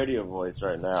my radio voice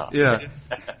right now. Yeah.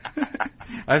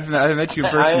 I've met you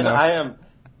in person, though. I am,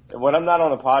 when I'm not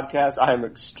on a podcast, I am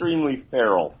extremely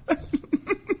feral.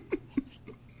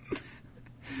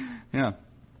 Yeah.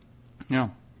 Yeah.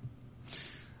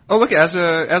 Oh, look, as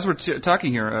we're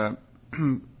talking here,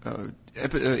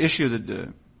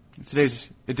 today's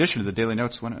edition of the Daily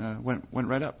Notes went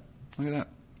right up. Look at that.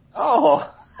 Oh,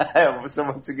 so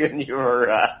once again you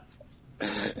were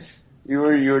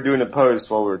doing a post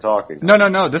while we were talking.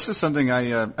 No. This is something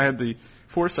I had the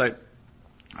foresight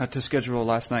to schedule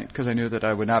last night because I knew that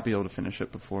I would not be able to finish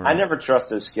it before. I never trust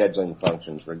those scheduling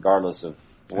functions, regardless of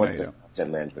what the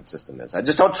content management system is. I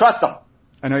just don't trust them.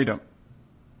 I know you don't.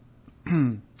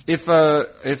 If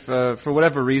for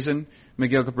whatever reason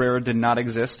Miguel Cabrera did not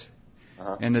exist,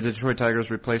 and the Detroit Tigers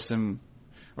replaced him,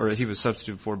 or he was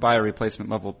substituted for by a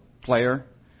replacement level player,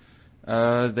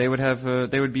 they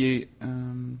would be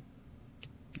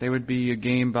a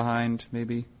game behind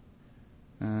maybe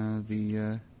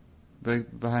behind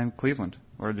Cleveland,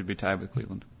 or they'd be tied with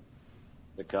Cleveland.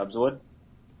 The Cubs would?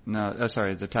 No,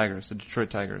 sorry, the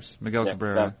Detroit Tigers. Miguel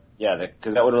Cabrera.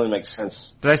 Because that would really make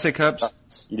sense. Did I say Cubs?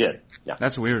 You did. Yeah.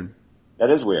 That's weird. That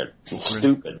is weird. It's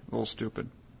stupid. A little stupid.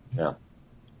 Yeah.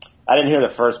 I didn't hear the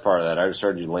first part of that. I just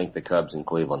heard you link the Cubs in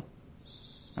Cleveland.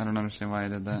 I don't understand why I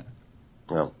did that.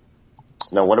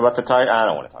 No, what about the Tigers? I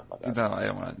don't want to talk about that. No, I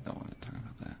don't want to talk about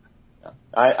that. Yeah.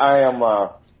 I am,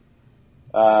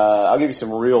 I'll give you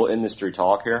some real industry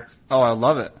talk here. Oh, I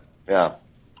love it. Yeah.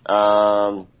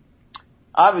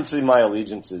 Obviously my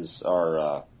allegiances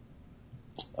are,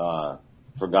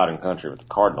 for God and country with the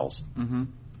Cardinals. Mm-hmm.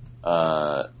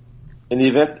 In the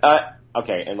event,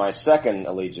 and my second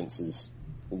allegiance is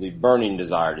the burning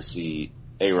desire to see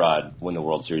A-Rod win the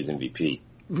World Series MVP.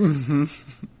 Mm-hmm.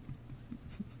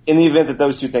 In the event that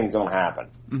those two things don't happen,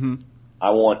 mm-hmm.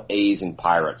 I want A's and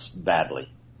Pirates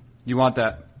badly. You want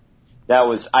that? That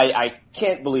was, I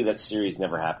can't believe that series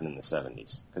never happened in the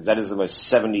 70s. Because that is the most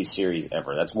 70s series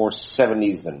ever. That's more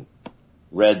 70s than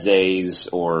Reds A's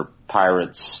or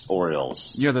Pirates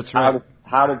Orioles. Yeah, that's right.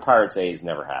 How did Pirates A's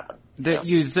never happen?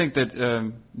 You'd think that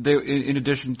they, in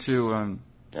addition to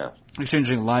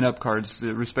exchanging lineup cards,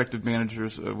 the respective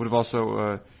managers would have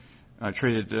also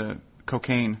traded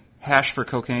cocaine, hash for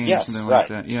cocaine, or something like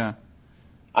that. Yeah.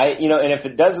 And if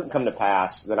it doesn't come to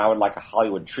pass, then I would like a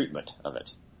Hollywood treatment of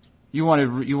it. You want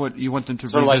them to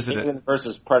sort revisit of like England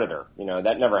versus Predator.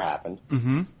 That never happened.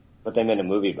 Mm-hmm. But they made a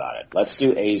movie about it. Let's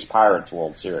do A's Pirates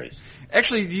World Series.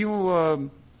 Actually, you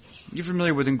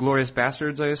familiar with Inglourious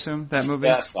Bastards? I assume that movie.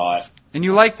 Yeah, I saw it, and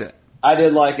you liked it. I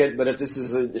did like it, but if this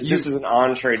is an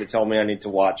entree to tell me I need to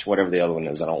watch whatever the other one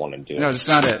is, I don't want to do it. No, it's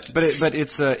not it. But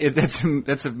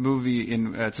that's a movie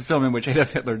it's a film in which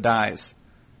Adolf Hitler dies.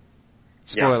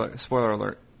 Spoiler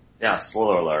alert. Yeah,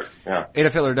 spoiler alert. Yeah.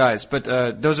 Adolf Hitler dies, but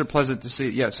those are pleasant to see.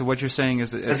 Yeah. So what you're saying is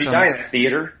that does he die in a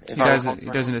theater? He dies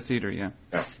in a theater. Yeah.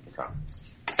 Yeah.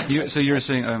 Okay. So you're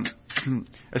saying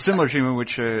a similar treatment,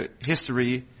 which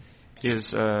history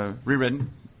is rewritten,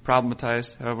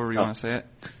 problematized, however you want to say it.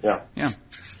 Yeah. Yeah.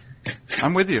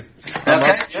 I'm with you.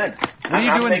 Okay, good. What are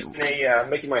you doing?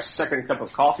 Making my second cup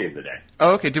of coffee of the day.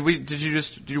 Oh, okay. Did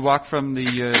you walk from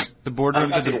the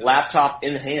boardroom to the laptop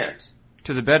in hand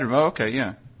to the bedroom? Oh, okay,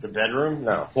 yeah. The bedroom?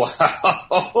 No. Wow.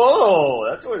 Oh,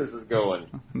 that's where this is going.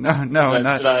 No,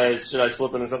 not. Should I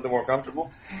slip into something more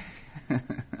comfortable?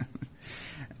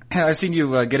 I've seen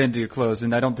you get into your clothes,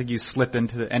 and I don't think you slip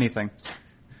into anything.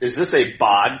 Is this a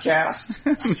podcast?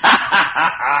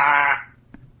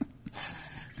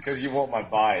 Because you want my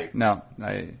bike. No.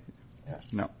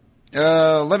 No.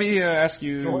 Let me ask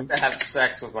you. I want to have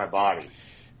sex with my body.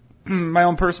 My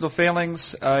own personal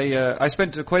failings. I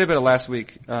spent quite a bit of last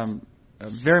week,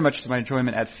 very much to my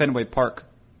enjoyment, at Fenway Park.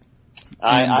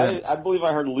 I believe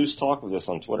I heard loose talk of this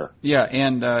on Twitter. Yeah,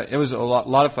 and it was a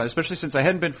lot of fun, especially since I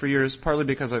hadn't been for years, partly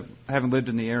because I haven't lived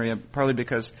in the area, partly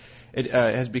because it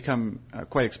has become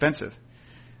quite expensive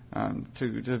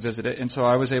to visit it. And so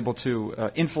I was able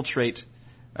to infiltrate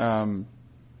from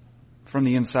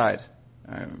the inside.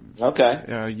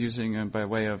 Using by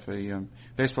way of a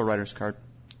baseball writer's card.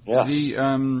 Yes.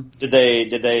 Did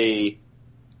they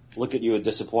look at you with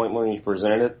disappointment when you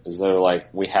presented it? Is there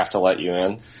we have to let you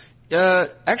in?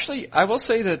 Actually, I will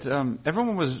say that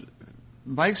everyone was.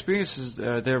 My experience is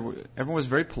everyone was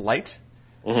very polite.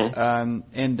 Mm-hmm.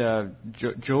 And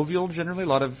jovial generally. A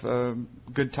lot of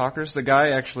good talkers. The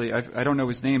guy actually, I don't know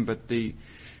his name, but the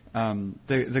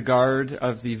guard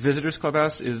of the visitors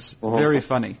clubhouse is very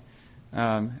funny.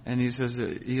 And he says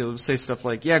he'll say stuff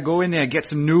like, "Yeah, go in there, get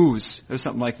some news," or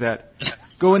something like that.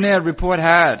 Go in there, report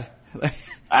hard.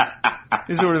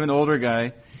 He's sort of an older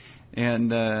guy,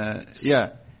 and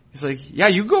he's like, "Yeah,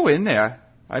 you go in there.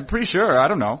 I'm pretty sure. I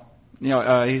don't know."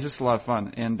 He's just a lot of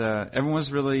fun, and everyone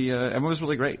was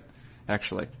really great,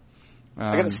 actually.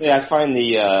 I gotta say, I find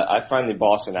the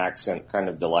Boston accent kind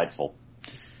of delightful.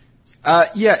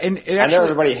 Yeah, and it actually, I know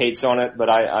everybody hates on it, but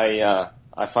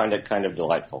I find it kind of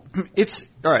delightful. It's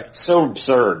all right. So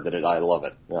absurd that I love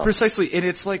it. Yeah. Precisely, and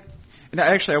it's like,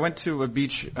 I went to a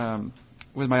beach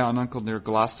with my aunt and uncle near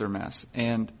Gloucester, Mass,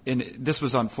 and this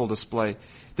was on full display.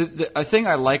 The thing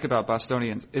I like about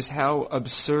Bostonians is how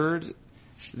absurd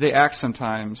they act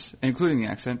sometimes, including the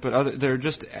accent, but they're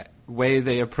just way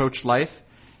they approach life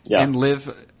and live,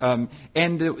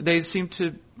 and they seem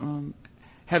to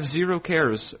have zero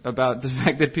cares about the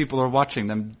fact that people are watching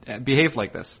them behave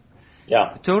like this.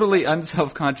 Yeah. Totally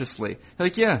unselfconsciously.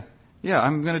 Like, yeah,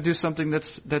 I'm going to do something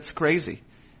that's crazy.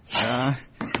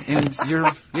 And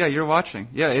you're watching.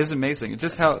 Yeah, it is amazing. It's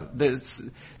just how they're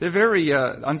very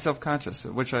unselfconscious,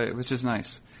 which is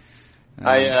nice.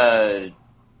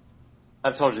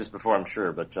 I've told you this before, I'm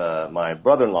sure, but my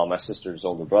brother-in-law, my sister's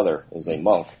older brother, is a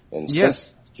monk in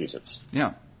Spence, Massachusetts.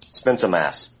 Yeah. Spencer,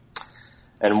 Mass.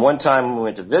 And one time when we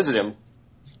went to visit him,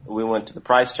 we went to the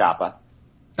Price Chopper.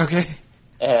 Okay.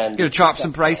 And gonna chop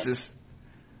some prices.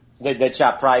 They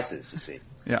chop prices, you see.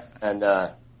 Yeah. And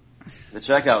the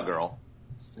checkout girl,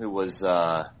 who was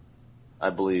I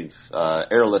believe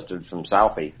airlifted from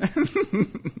Southie,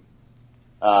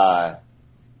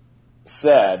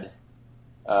 said,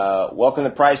 "Welcome to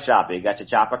Price Chopper. You got your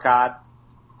chopper card?"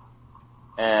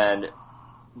 And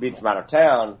being from out of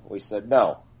town, we said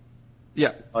no.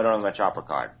 Yeah. I don't have my chopper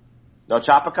card. No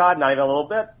chopper card? Not even a little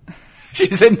bit? She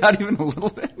said not even a little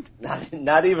bit?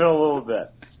 Not even a little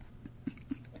bit.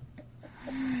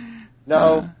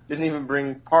 No, didn't even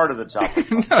bring part of the chopper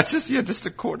card. No, just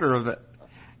a quarter of it.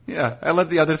 Yeah, I lent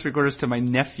the other 3/4 to my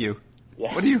nephew.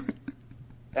 Yeah. What do you...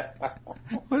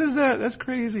 What is that? That's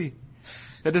crazy.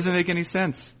 That doesn't make any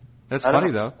sense. That's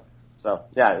funny though. So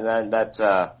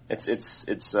yeah,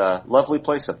 it's a lovely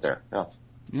place up there. Yeah.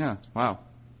 Yeah.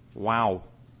 Wow.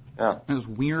 Yeah. It was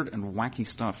weird and wacky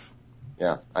stuff.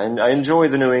 Yeah. I enjoy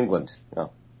the New England.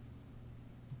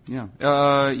 Yeah.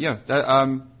 Yeah.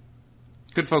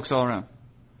 Good folks all around.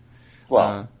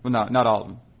 Well, not all of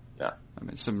them. Yeah. I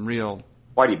mean, some real.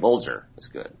 Whitey Bulger is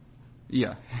good.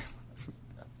 Yeah.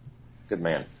 Good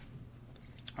man.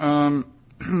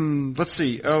 Let's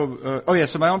see. Yeah.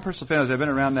 So my own personal fans, I've been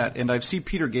around that, and I've seen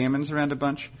Peter Gammons around a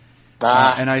bunch.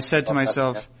 And I said to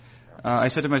myself,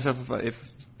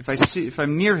 if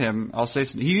I'm near him, I'll say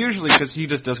something. He usually, because he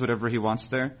just does whatever he wants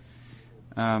there.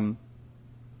 Right.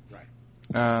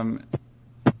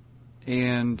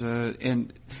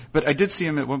 But I did see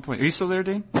him at one point. Are you still there,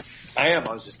 Dane? I am.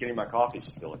 I was just getting my coffee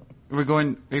still. Are you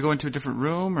going to a different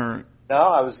room or? No,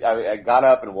 I got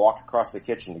up and walked across the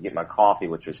kitchen to get my coffee,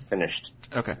 which was finished.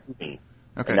 Okay. Okay.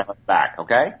 And now I'm back.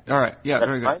 Okay. All right. Yeah.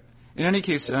 Very good. Fine? In any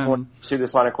case, see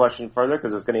this line of question further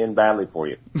because it's going to end badly for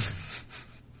you.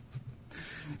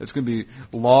 It's going to be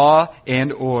law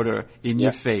and order in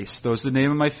your face. Those are the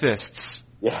name of my fists.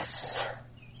 Yes.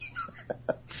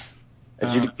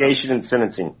 Adjudication and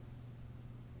sentencing.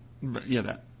 Yeah,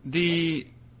 that.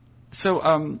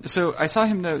 So I saw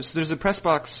him. So there's a press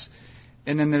box,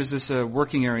 and then there's this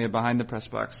working area behind the press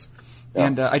box. Yeah.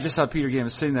 And I just saw Peter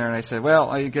Gammons sitting there, and I said,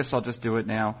 "Well, I guess I'll just do it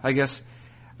now. I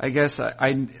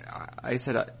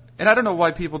said, and I don't know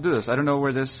why people do this. I don't know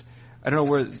where this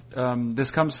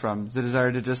comes from. The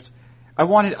desire to just, I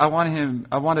want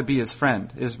to be his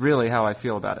friend is really how I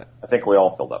feel about it. I think we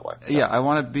all feel that way. Yeah, I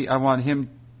want him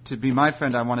to be my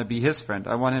friend. I want to be his friend.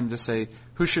 I want him to say,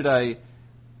 who should I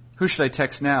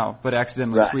text now, but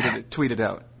accidentally tweet it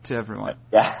out to everyone.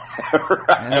 Yeah.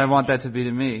 Right. And I want that to be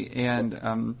to me.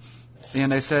 And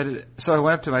I said, so I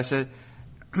went up to him, I said,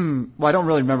 well, I don't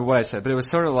really remember what I said, but it was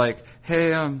sort of like,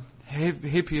 hey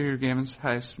Peter Gammons,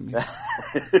 hi, it's me.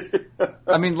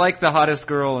 I mean, like the hottest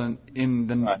girl in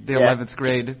the 11th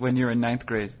grade when you're in 9th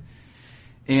grade.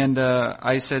 And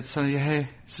I said something, hey,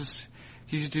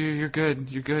 you're good.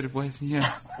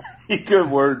 Yeah. Good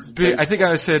words. I think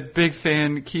I said, big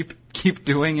fan, keep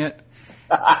doing it.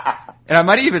 And I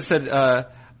might have even said,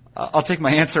 I'll take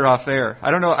my answer off air.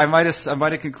 I don't know. I might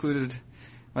have concluded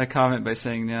my comment by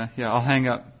saying, yeah, I'll hang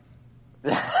up.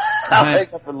 I'll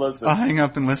hang up and listen. I'll hang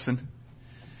up and listen.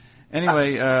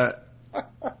 Anyway, I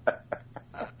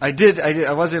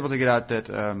was able to get out that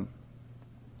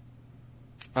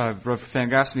wrote for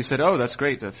Fangraphs, and he said, "Oh, that's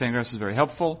great. Fangraphs is very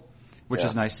helpful," which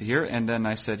is nice to hear. And then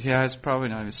I said, "Yeah, it's probably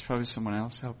not. It's probably someone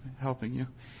else helping you."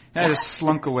 And I just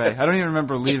slunk away. I don't even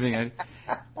remember leaving.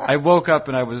 I woke up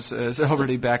and I was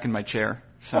already back in my chair.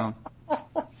 So.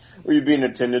 Were you being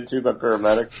attended to by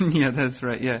paramedics? Yeah, that's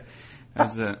right. Yeah,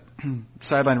 as a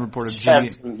sideline reporter, Jimmy.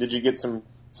 Did you get some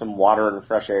water and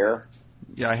fresh air?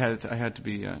 Yeah, I had to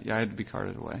be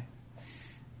carted away.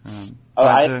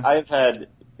 I've had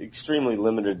extremely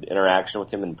limited interaction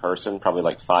with him in person, probably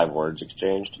like 5 words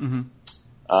exchanged.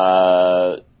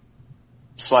 Mm-hmm.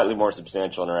 Slightly more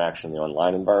substantial interaction in the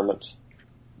online environment.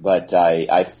 But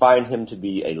I find him to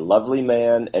be a lovely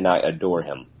man, and I adore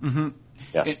him. Mm-hmm.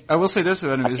 Yes. I will say this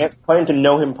about him. I can't claim to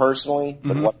know him personally,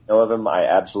 but what I know of him, I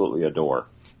absolutely adore.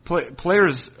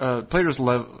 Players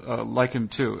love like him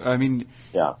too. I mean,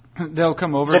 yeah, they'll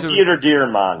come over to Peter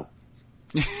Dearman.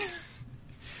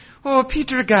 Oh,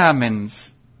 Peter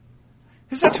Gammons.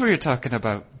 Is that who you're talking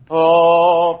about?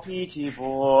 Oh, Petey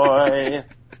boy.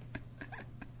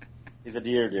 He's a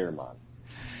dear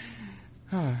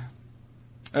man.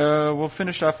 We'll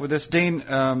finish off with this. Dane,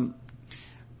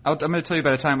 I'm going to tell you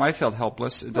about a time I felt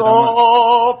helpless.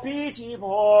 Petey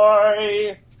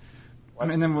boy.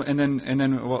 And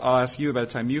then I'll ask you about a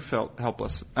time you felt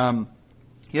helpless.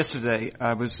 Yesterday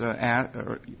I was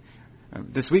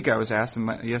this week I was asked, and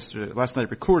last night I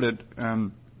recorded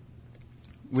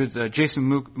with Jason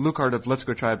Lucart of Let's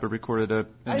Go Tribe. Recorded a.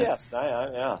 Yes,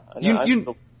 yeah.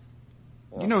 You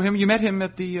know him. You met him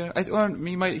at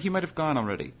the. He might have gone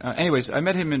already. Anyways, I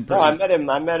met him in. No, I met him.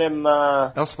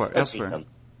 Elsewhere.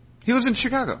 He lives in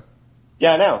Chicago.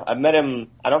 Yeah, I know. I met him.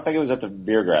 I don't think it was at the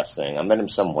Beer Grass thing. I met him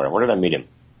somewhere. Where did I meet him?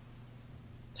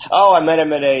 Oh, I met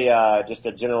him at just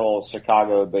a general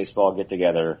Chicago baseball get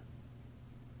together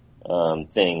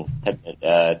thing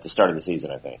at the start of the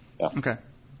season, I think. Yeah. Okay.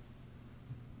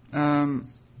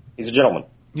 He's a gentleman.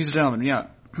 Yeah.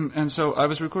 And so I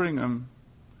was recording.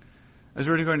 I was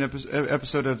recording an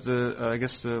episode of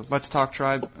the Let's Talk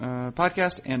Tribe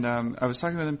podcast, and I was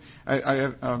talking with him.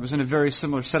 I was in a very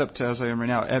similar setup to as I am right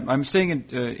now. I'm staying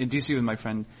in D.C. with my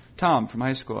friend Tom from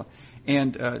high school,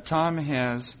 and Tom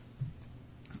has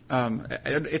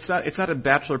It's not a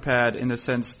bachelor pad in the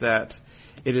sense that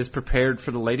it is prepared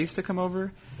for the ladies to come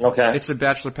over. Okay. It's a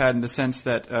bachelor pad in the sense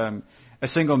that a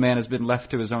single man has been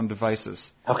left to his own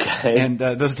devices. Okay. And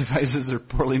those devices are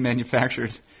poorly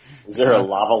manufactured. Is there a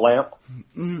lava lamp?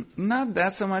 Not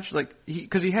that so much,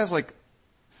 because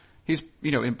he's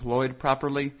employed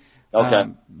properly.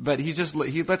 Okay. But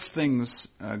he lets things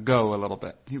go a little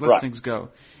bit. He lets things go.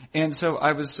 And so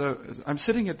I'm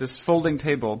sitting at this folding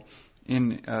table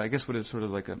in I guess what is sort of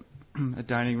like a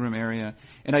dining room area,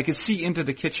 and I could see into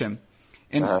the kitchen.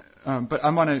 And but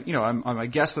I'm I'm a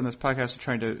guest on this podcast,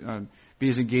 trying to be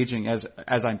as engaging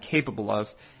as I'm capable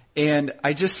of. And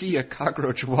I just see a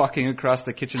cockroach walking across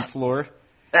the kitchen floor,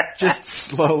 just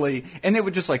slowly, and it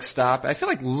would just stop. I feel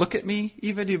like, look at me,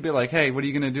 even. You'd be like, "Hey, what are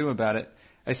you going to do about it?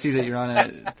 I see that you're on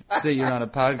a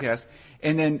podcast."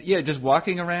 And then just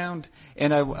walking around.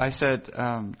 And I said,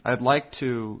 I'd like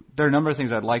to. There are a number of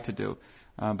things I'd like to do,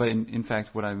 but in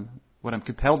fact, what I'm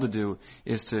compelled to do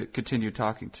is to continue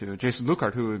talking to Jason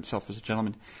Lukart, who himself is a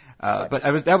gentleman.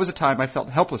 But that was a time I felt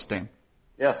helpless, Dane.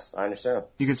 Yes, I understand.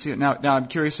 You can see it now. Now I'm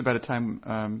curious about a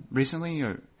time recently,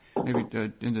 or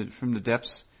maybe from the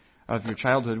depths of your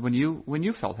childhood, when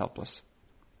you felt helpless.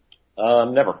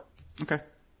 Never. Okay.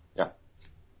 Yeah,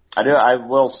 I do. I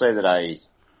will say that I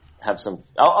have some.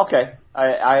 Oh, okay.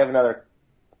 I have another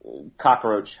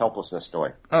cockroach helplessness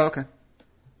story. Oh, okay.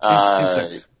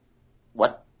 Insects.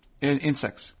 What?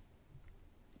 Insects.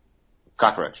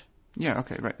 Cockroach. Yeah.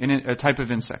 Okay. Right. A type of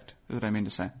insect is what I mean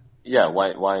to say. Yeah.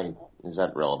 Why is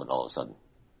that relevant all of a sudden?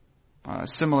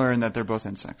 Similar in that they're both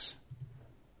insects.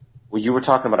 Well, you were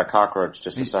talking about a cockroach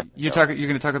just a second ago. You're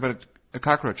going to talk about a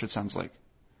cockroach, it sounds like.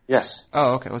 Yes.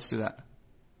 Oh, okay. Let's do that.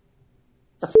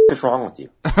 What the f*** is wrong with you?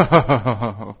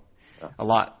 A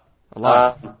lot.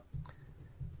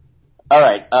 All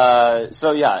right.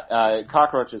 So yeah,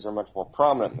 cockroaches are much more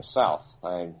prominent in the South.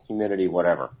 Humidity,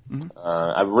 whatever. Mm-hmm.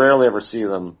 I rarely ever see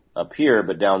them up here,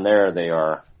 but down there they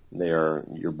are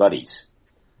your buddies.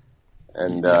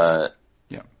 And I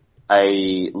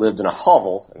lived in a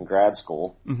hovel in grad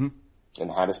school in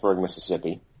Hattiesburg,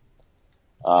 Mississippi.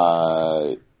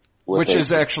 Which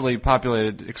is actually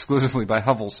populated exclusively by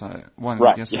hovels.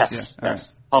 Right. Yes. Yeah. Right.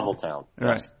 Hovel town.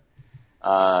 Right. Yes.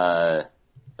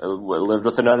 Lived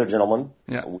with another gentleman.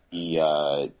 Yeah.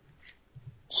 We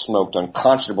smoked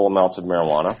unconscionable amounts of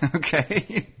marijuana.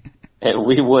 Okay. And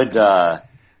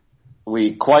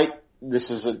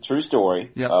this is a true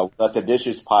story. Yeah. Let the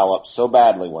dishes pile up so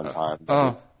badly one time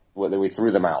that we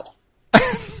threw them out.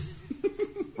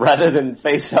 Rather than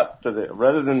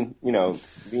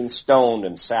being stoned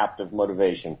and sapped of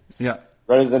motivation. Yeah.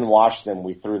 Rather than wash them,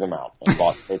 we threw them out and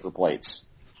bought paper plates.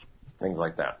 Things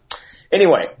like that.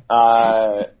 Anyway, it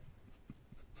got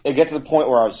to the point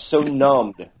where I was so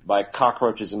numbed by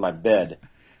cockroaches in my bed.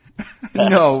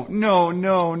 No.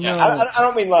 Yeah, I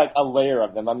don't mean like a layer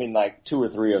of them. I mean like 2 or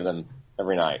 3 of them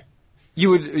every night. You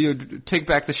would take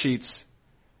back the sheets.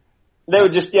 They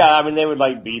would just, they would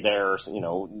like be there,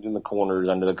 in the corners,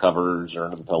 under the covers, or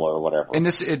under the pillow, or whatever. And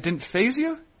it didn't faze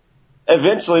you?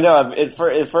 Eventually, no. At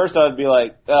first, I'd be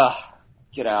like,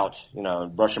 get out,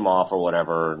 brush them off or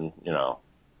whatever, and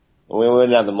we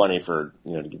wouldn't have the money for,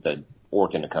 to get the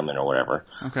Orkin to come in or whatever.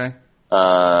 Okay.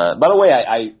 By the way,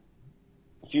 a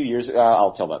few years ago,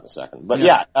 I'll tell that in a second. But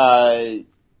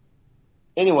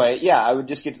anyway, I would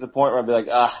just get to the point where I'd be like,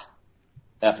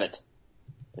 F it,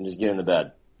 and just get in the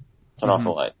bed. Turn off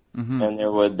the light. Mm-hmm. And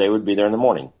they would be there in the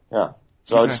morning. Yeah.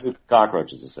 So I would sleep with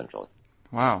cockroaches, essentially.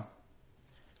 Wow.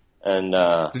 And,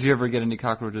 did you ever get any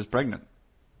cockroaches pregnant?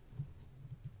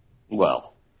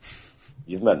 Well,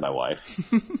 you've met my wife.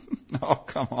 Oh,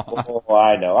 come on. Oh,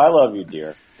 I know. I love you,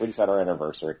 dear. We just had our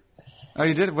anniversary. Oh,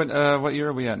 you did? What year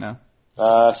are we at now?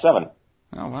 7.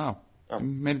 Oh, wow. Oh. You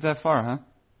made it that far, huh?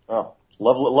 Oh,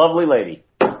 lovely lady.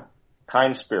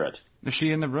 Kind spirit. Is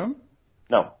she in the room?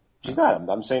 No. She's not.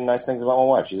 I'm saying nice things about my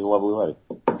wife. She's a lovely lady.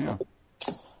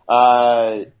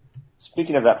 Yeah.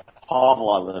 Speaking of that hovel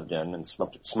I lived in and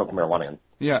smoked marijuana in.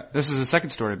 Yeah, this is a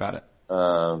second story about it.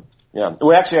 Yeah.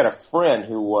 We actually had a friend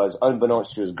who was,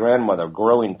 unbeknownst to his grandmother,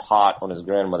 growing pot on his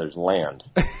grandmother's land.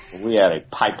 We had a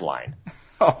pipeline.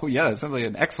 Oh, yeah, that sounds like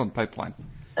an excellent pipeline.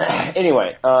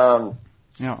 Anyway,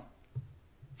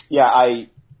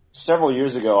 several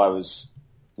years ago I was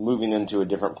moving into a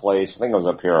different place. I think I was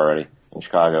up here already in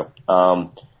Chicago. And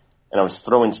I was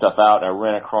throwing stuff out, and I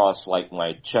ran across,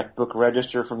 my checkbook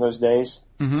register from those days.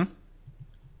 Mm-hmm.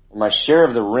 My share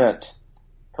of the rent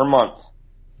per month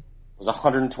was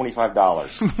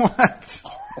 $125. What?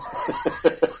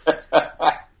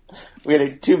 We had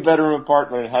a 2-bedroom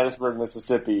apartment in Hattiesburg,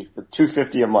 Mississippi for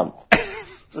 $250 a month.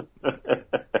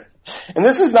 And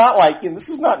this is not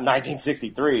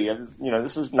 1963.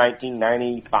 This was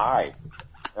 1995.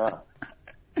 Yeah.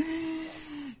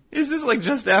 Is this like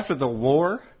just after the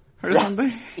war or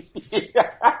something?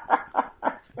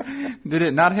 Did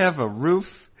it not have a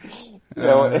roof?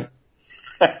 Yes.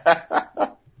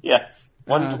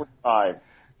 125.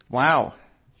 Wow.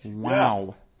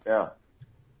 Yeah.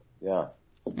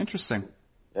 Interesting.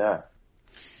 Yeah.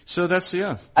 So that's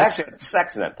I actually had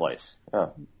sex in that place. Yeah.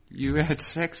 You had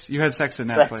sex? You had sex in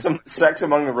that place? Sex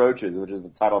Among the Roaches, which is the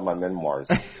title of my memoirs.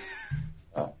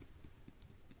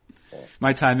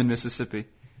 My Time in Mississippi.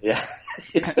 Yeah.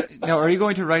 Now, are you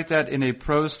going to write that in a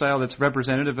prose style that's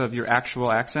representative of your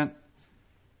actual accent?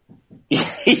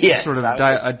 Yes. Sort of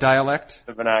a dialect?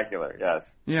 The vernacular,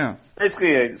 yes. Yeah.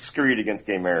 Basically a screed against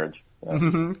gay marriage. Yeah.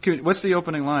 Mm-hmm. What's the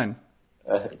opening line?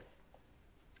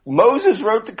 Moses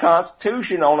wrote the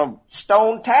Constitution on a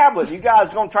stone tablet. You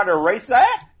guys gonna try to erase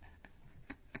that?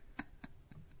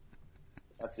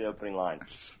 That's the opening line.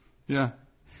 Yeah.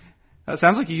 That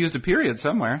sounds like you used a period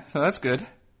somewhere, so that's good.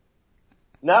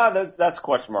 No, that's a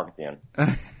question mark at the end.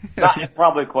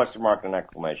 Probably a question mark and an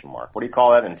exclamation mark. What do you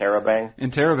call that? Interrobang?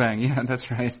 Interrobang, yeah, that's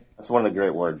right. That's one of the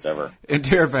great words ever.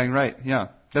 Interrobang, right, yeah.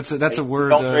 That's a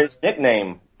word. Beltre's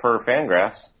nickname per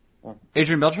Fangraphs.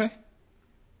 Adrian Beltre?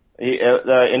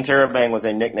 Interrobang was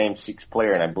a nicknamed Six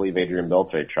player, and I believe Adrian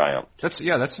Beltre triumphed. That's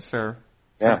a fair.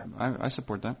 Yeah. I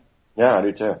support that. Yeah, I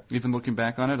do too. Even looking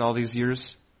back on it, all these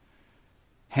years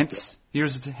hence?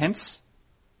 Years hence?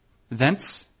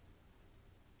 Thence?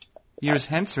 Years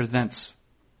hence or thence?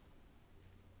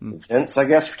 Hence, I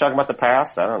guess we're talking about the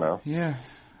past. I don't know. Yeah,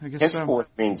 I guess henceforth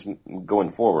means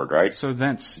going forward, right? So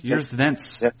thence. Years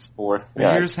thence. Henceforth.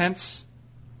 Yeah. Years hence?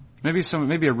 Maybe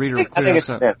a reader will I clear think this it's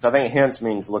up. hence. I think hence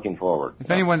means looking forward. If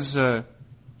anyone's,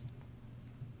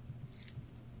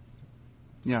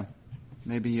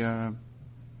 maybe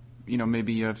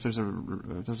if there's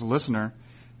a listener,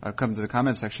 come to the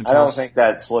comment section. I don't think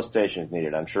that solicitation is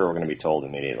needed. I'm sure we're going to be told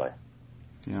immediately.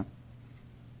 Yeah.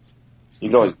 You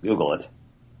can always Google it.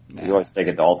 You can always take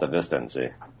it to Alta Vista and see.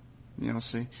 Yeah, we'll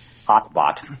see.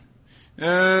 Hotbot.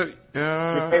 Your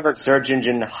favorite search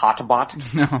engine, Hotbot?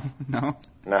 No.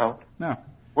 No?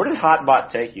 Where does Hotbot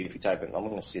take you if you type it? I'm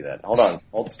going to see that. Hold on.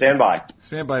 Stand by.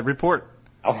 Stand by. Report.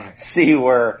 I want to see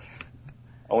where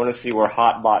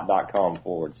hotbot.com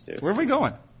forwards to. Where are we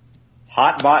going?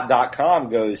 Hotbot.com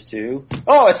goes to...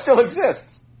 Oh, it still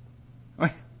exists.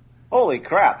 Wait. Holy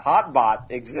crap. Hotbot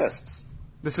exists.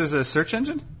 This is a search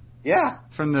engine? Yeah.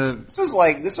 This was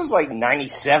like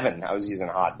 97. I was using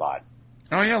Hotbot.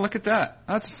 Oh yeah, look at that.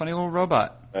 Oh, that's a funny little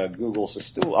robot. Google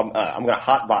Sestouli. I'm going to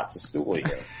Hotbot Sestouli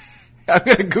here. I'm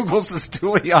going to Google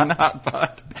Sestouli on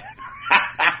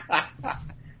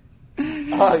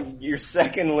Hotbot. Your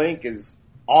second link is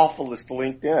awfulest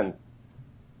LinkedIn.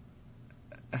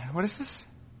 What is this?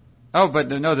 Oh, but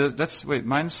no,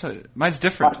 mine's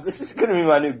different. This is going to be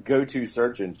my new go-to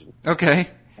search engine. Okay.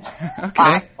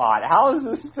 Hotbot. How is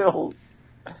this still?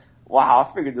 Wow,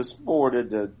 I figured this had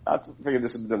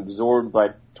been absorbed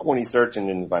by 20 search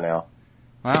engines by now.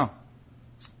 Wow.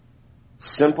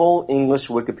 Simple English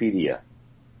Wikipedia.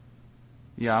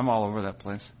 Yeah, I'm all over that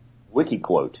place.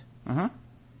 Wikiquote. Uh-huh.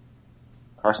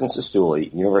 Carson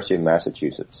Sestouli, University of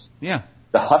Massachusetts. Yeah.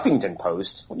 The Huffington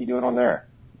Post. What are you doing on there?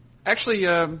 Actually,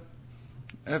 for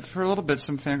a little bit,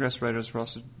 some Fangraphs writers were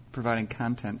also providing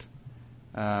content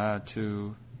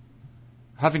to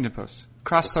Huffington Post.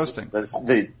 Cross-posting.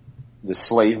 The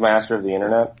slave master of the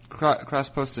internet?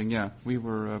 Cross-posting, yeah. We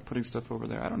were putting stuff over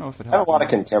there. I don't know if it helped. I have a lot of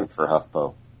contempt for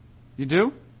HuffPo. You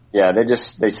do? Yeah,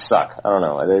 they suck. I don't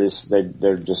know. They're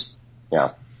just,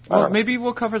 yeah. Well, maybe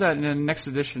we'll cover that in the next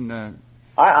edition.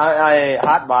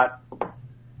 Hotbot.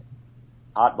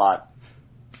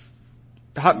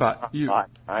 Can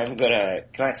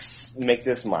I make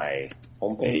this my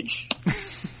homepage?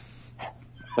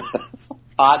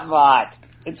 Hotbot.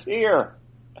 It's here.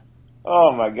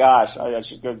 Oh my gosh. I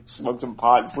should go smoke some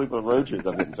pot and sleep with roaches.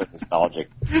 I'm getting so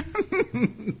nostalgic.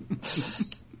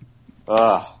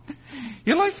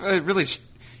 Your life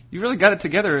you really got it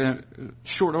together in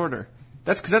short order.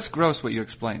 That's gross what you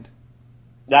explained.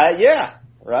 Yeah.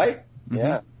 Right? Mm-hmm.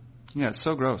 Yeah. Yeah, it's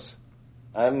so gross.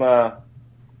 I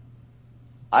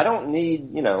don't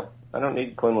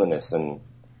need cleanliness and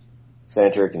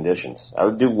sanitary conditions. I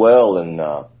would do well in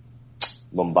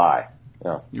Mumbai.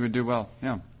 Yeah. You would do well.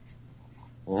 Yeah.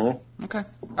 Mm-hmm. Okay.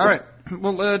 All right.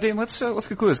 Well, Dane, let's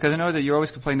conclude this because I know that you always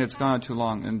complain that it's gone on too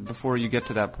long. And before you get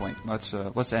to that point, let's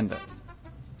end it.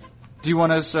 Do you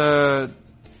want us? Do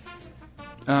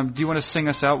you want to sing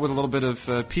us out with a little bit of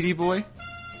PD Boy?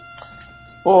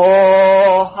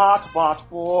 Oh, Hotbot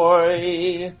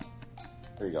boy,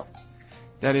 There you go.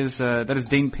 That is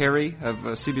Dane Perry of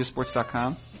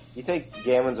CBSSports.com. You think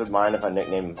Gammons would mind if I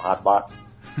nicknamed him Hotbot?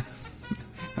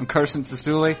 I'm Carson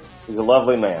Sestouli. He's a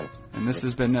lovely man. And this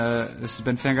has been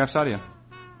Fangraphs Audio.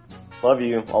 Love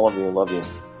you. All of you. Love you.